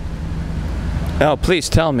 No, please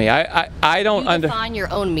tell me. I don't You define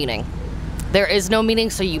your own meaning. There is no meaning,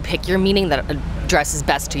 so you pick your meaning that addresses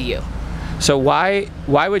best to you. So why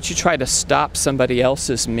would you try to stop somebody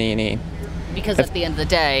else's meaning? Because at the end of the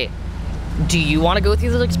day, do you want to go through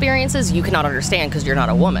those experiences? You cannot understand, because you're not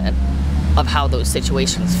a woman, of how those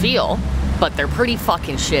situations feel, but they're pretty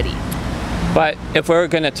fucking shitty. But if we're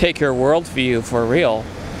going to take your worldview for real,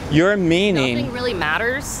 your meaning... Nothing really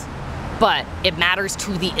matters, but it matters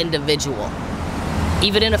to the individual.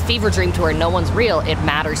 Even in a fever dream to where no one's real, it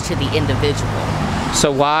matters to the individual.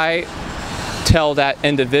 So why tell that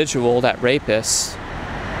individual, that rapist,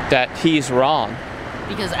 that he's wrong?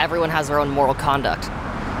 Because everyone has their own moral conduct.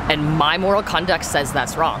 And my moral conduct says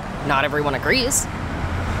that's wrong. Not everyone agrees.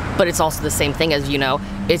 But it's also the same thing as, you know,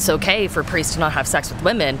 it's okay for priests to not have sex with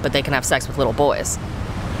women, but they can have sex with little boys.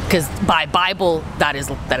 Because by Bible, that is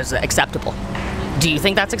acceptable. Do you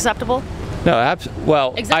think that's acceptable? No,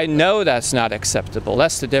 well, exactly. I know that's not acceptable.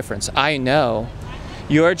 That's the difference. I know.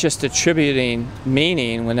 You're just attributing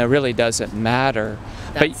meaning when it really doesn't matter.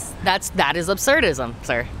 That is absurdism,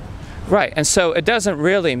 sir. Right, and so it doesn't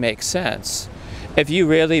really make sense. If you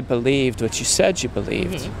really believed what you said you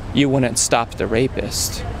believed, you wouldn't stop the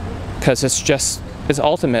rapist, because it's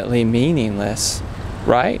ultimately meaningless,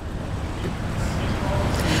 right?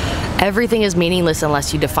 Everything is meaningless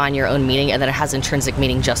unless you define your own meaning and that it has intrinsic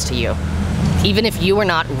meaning just to you. Even if you are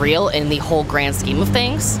not real in the whole grand scheme of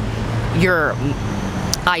things, your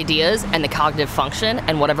ideas and the cognitive function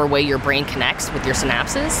and whatever way your brain connects with your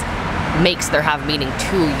synapses makes there have meaning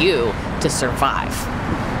to you to survive.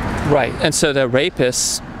 Right, and so the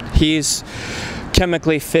rapist, he's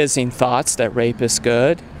chemically fizzing thoughts that rape is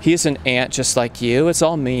good. He's an ant just like you. It's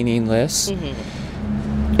all meaningless.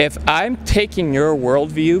 If I'm taking your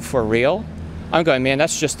worldview for real, I'm going, man,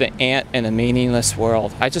 that's just an ant in a meaningless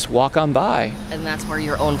world. I just walk on by. And that's where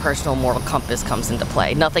your own personal moral compass comes into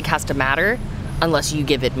play. Nothing has to matter unless you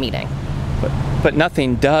give it meaning. but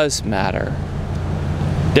nothing does matter.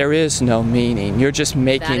 There is no meaning. You're just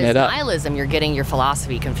making it up. That is nihilism. You're getting your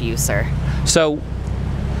philosophy confused, sir. So,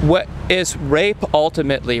 what is rape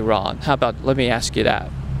ultimately wrong? How about, let me ask you that.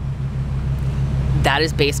 That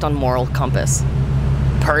is based on moral compass.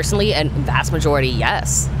 Personally, and vast majority,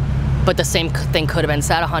 yes. But the same thing could have been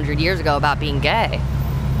said 100 years ago about being gay.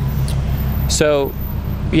 So,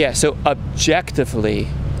 yeah, so objectively,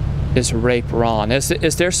 is rape wrong? Is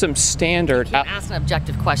there some standard? You can't ask an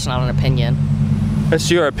objective question on an opinion. It's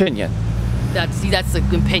your opinion. That's the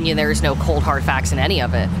opinion. There is no cold hard facts in any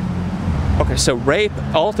of it. Okay, so rape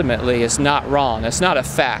ultimately is not wrong. It's not a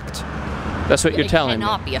fact. That's what you're telling me. It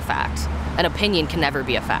cannot be a fact. An opinion can never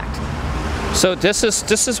be a fact. So this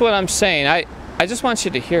is what I'm saying. I just want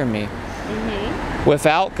you to hear me.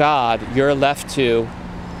 Without God, you're left to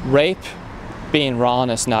rape being wrong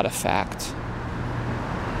is not a fact.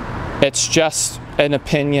 It's just an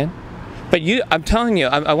opinion. But I'm telling you,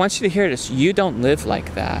 I want you to hear this. You don't live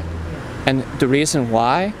like that. And the reason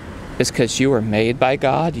why is because you were made by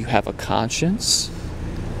God. You have a conscience.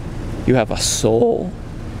 You have a soul.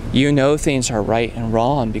 You know things are right and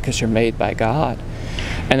wrong because you're made by God.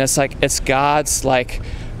 And it's God's like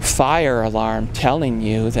fire alarm telling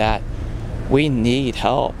you that we need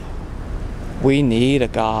help. We need a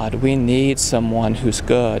God. We need someone who's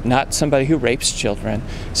good. Not somebody who rapes children.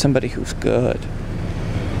 Somebody who's good.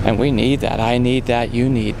 And we need that. I need that. You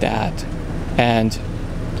need that. And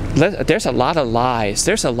there's a lot of lies.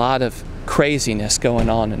 There's a lot of craziness going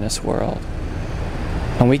on in this world.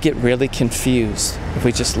 And we get really confused if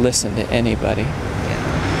we just listen to anybody.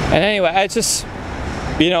 And anyway, I just,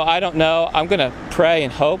 I don't know. I'm going to pray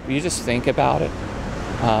and hope. You just think about it.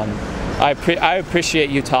 I appreciate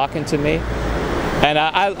you talking to me. And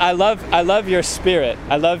I love your spirit.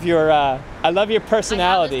 I love your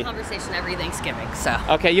personality. I have this conversation every Thanksgiving, so.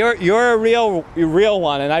 Okay, you're a real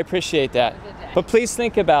one, and I appreciate that. But please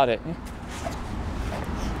think about it.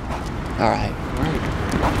 All right.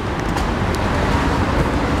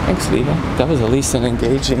 Thanks, Leva. That was at least an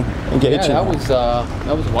engaging. Yeah, that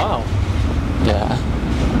was wow. Yeah.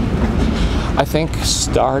 I think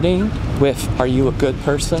starting with "Are you a good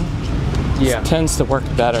person?" tends to work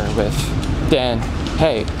better with than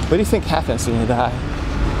 "Hey, what do you think happens when you die?"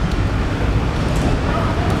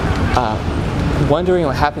 Wondering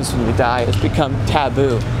what happens when you die has become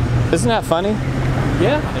taboo. Isn't that funny?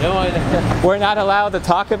 Yeah, I know. We're not allowed to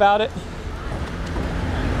talk about it.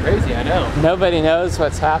 Crazy, I know. Nobody knows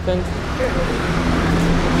what's happened.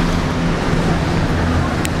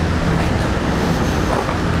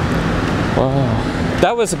 Whoa.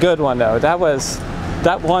 That was a good one, though. That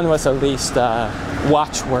one was at least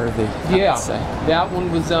watchworthy. Yeah, that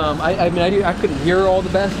one was. I couldn't hear all the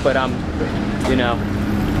best, but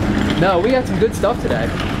no, we had some good stuff today.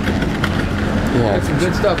 Yeah, we had some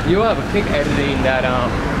good stuff. You'll have a kick editing that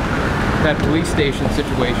police station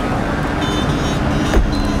situation.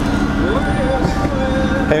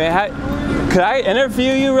 Hey man, could I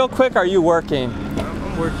interview you real quick? Are you working?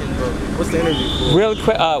 I'm working, bro. What's the interview for? Real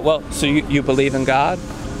quick. Well, so you believe in God?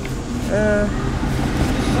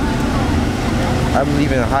 I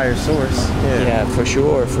believe in a higher source. Yeah, for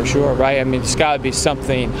sure, right? I mean, there's got to be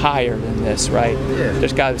something higher than this, right? Yeah.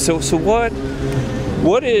 There's got to. So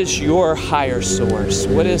what is your higher source?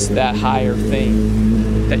 What is that higher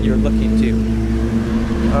thing that you're looking to?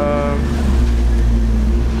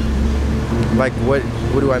 Like what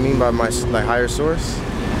do I mean by my higher source?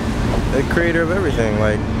 The creator of everything,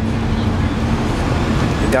 like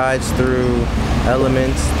it guides through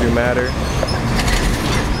elements, through matter.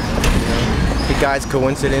 He guides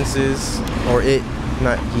coincidences, or it,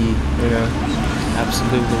 not he,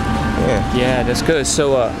 Absolutely. Yeah. Yeah, that's good.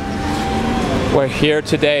 So we're here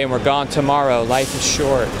today and we're gone tomorrow. Life is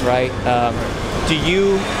short, right? Do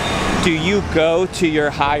you go to your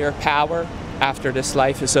higher power after this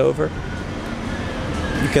life is over?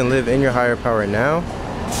 You can live in your higher power now,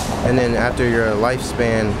 and then after your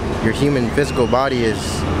lifespan, your human physical body is,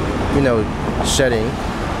 shedding,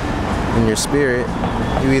 and your spirit,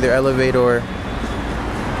 you either elevate or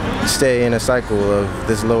stay in a cycle of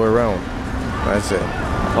this lower realm. That's it.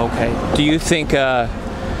 Okay. Do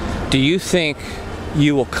you think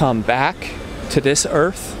you will come back to this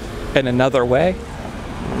earth in another way?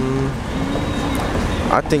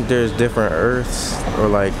 I think there's different earths, or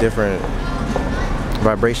like different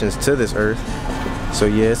vibrations to this earth. So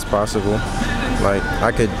yeah, it's possible. Like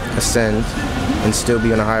I could ascend and still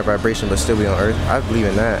be on a higher vibration, but still be on earth. I believe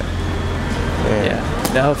in that. Yeah.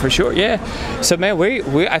 No, for sure. Yeah. So man,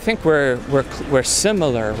 I think we're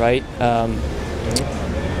similar, right?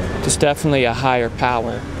 There's definitely a higher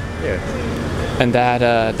power. Yeah. and that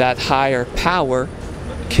that higher power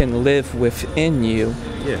can live within you,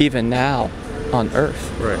 even now on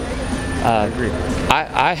earth. Right. I agree.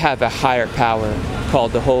 I have a higher power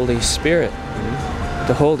called the Holy Spirit.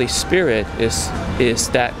 The Holy Spirit is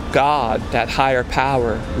that God, that higher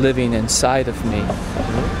power living inside of me.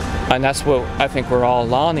 And that's what I think we're all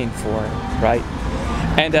longing for, right?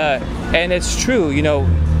 And it's true, you know,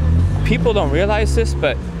 people don't realize this,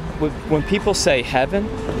 but when people say heaven,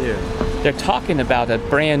 they're talking about a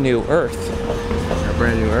brand new earth. A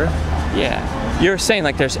brand new earth? Yeah. You're saying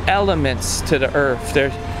like there's elements to the earth.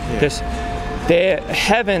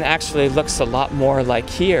 Heaven actually looks a lot more like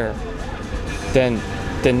here than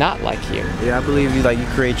not like here. Yeah, I believe you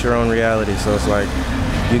create your own reality. So it's like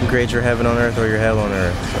you can create your heaven on earth or your hell on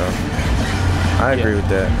earth. So I agree with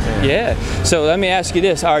that. Yeah. So let me ask you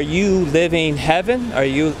this: are you living heaven? Are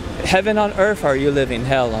you heaven on earth? Or are you living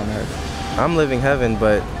hell on earth? I'm living heaven,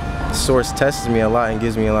 but Source tests me a lot and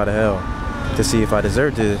gives me a lot of hell to see if I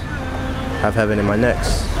deserve to have heaven in my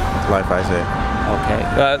next life, I say.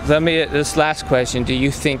 Okay. This last question: do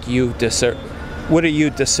you think you deserve? What are you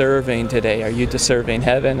deserving today? Are you deserving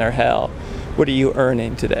heaven or hell? What are you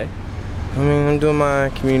earning today? I mean, I'm doing my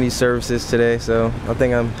community services today, so I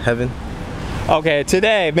think I'm heaven. Okay,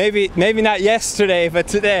 today. Maybe not yesterday, but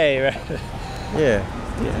today. Right? Yeah.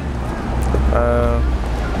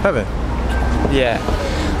 Heaven. Yeah.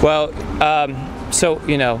 Well, so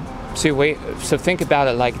you know, so think about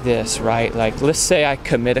it like this, right? Like, let's say I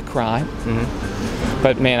commit a crime,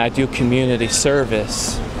 but man, I do community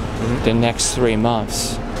service the next 3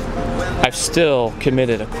 months. I've still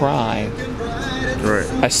committed a crime. Right.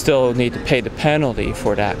 I still need to pay the penalty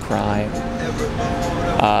for that crime.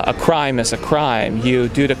 A crime is a crime. You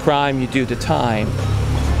do the crime, you do the time.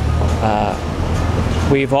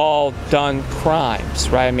 We've all done crimes,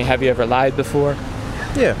 right? I mean, have you ever lied before?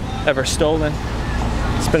 Yeah. Ever stolen?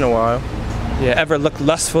 It's been a while. Yeah. Ever looked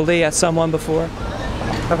lustfully at someone before?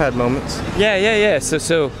 I've had moments. Yeah.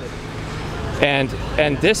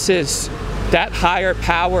 And this is, that higher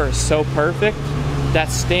power is so perfect, that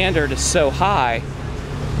standard is so high,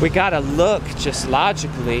 we gotta look just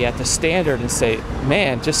logically at the standard and say,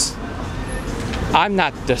 man, I'm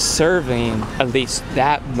not deserving at least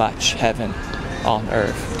that much heaven on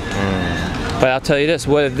earth. But I'll tell you this,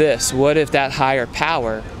 what if that higher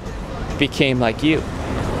power became like you?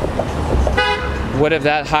 What if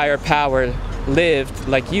that higher power lived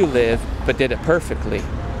like you live, but did it perfectly?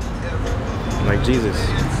 Like Jesus.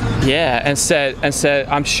 Yeah, and said,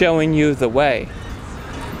 I'm showing you the way.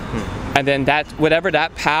 And then that, whatever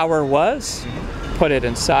that power was, put it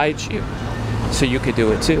inside you, so you could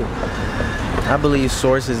do it too. I believe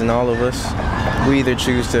Source is in all of us. We either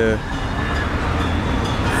choose to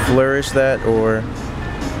flourish that or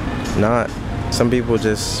not. Some people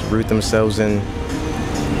just root themselves in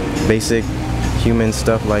basic human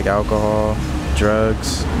stuff like alcohol,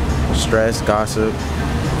 drugs, stress, gossip,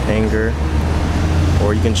 anger.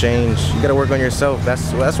 Or you can change. You gotta work on yourself.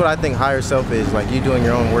 That's what I think higher self is. Like you doing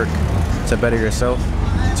your own work to better yourself,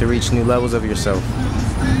 to reach new levels of yourself.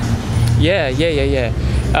 Yeah.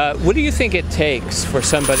 What do you think it takes for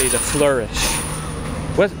somebody to flourish?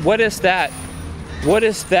 What is that? What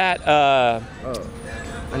is that? Oh,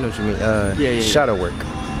 I know what you mean. Shadow work.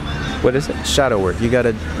 What is it? Shadow work. You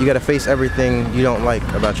gotta face everything you don't like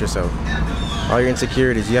about yourself. All your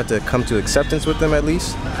insecurities. You have to come to acceptance with them at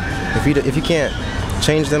least. If you can't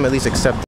change them, at least accept them.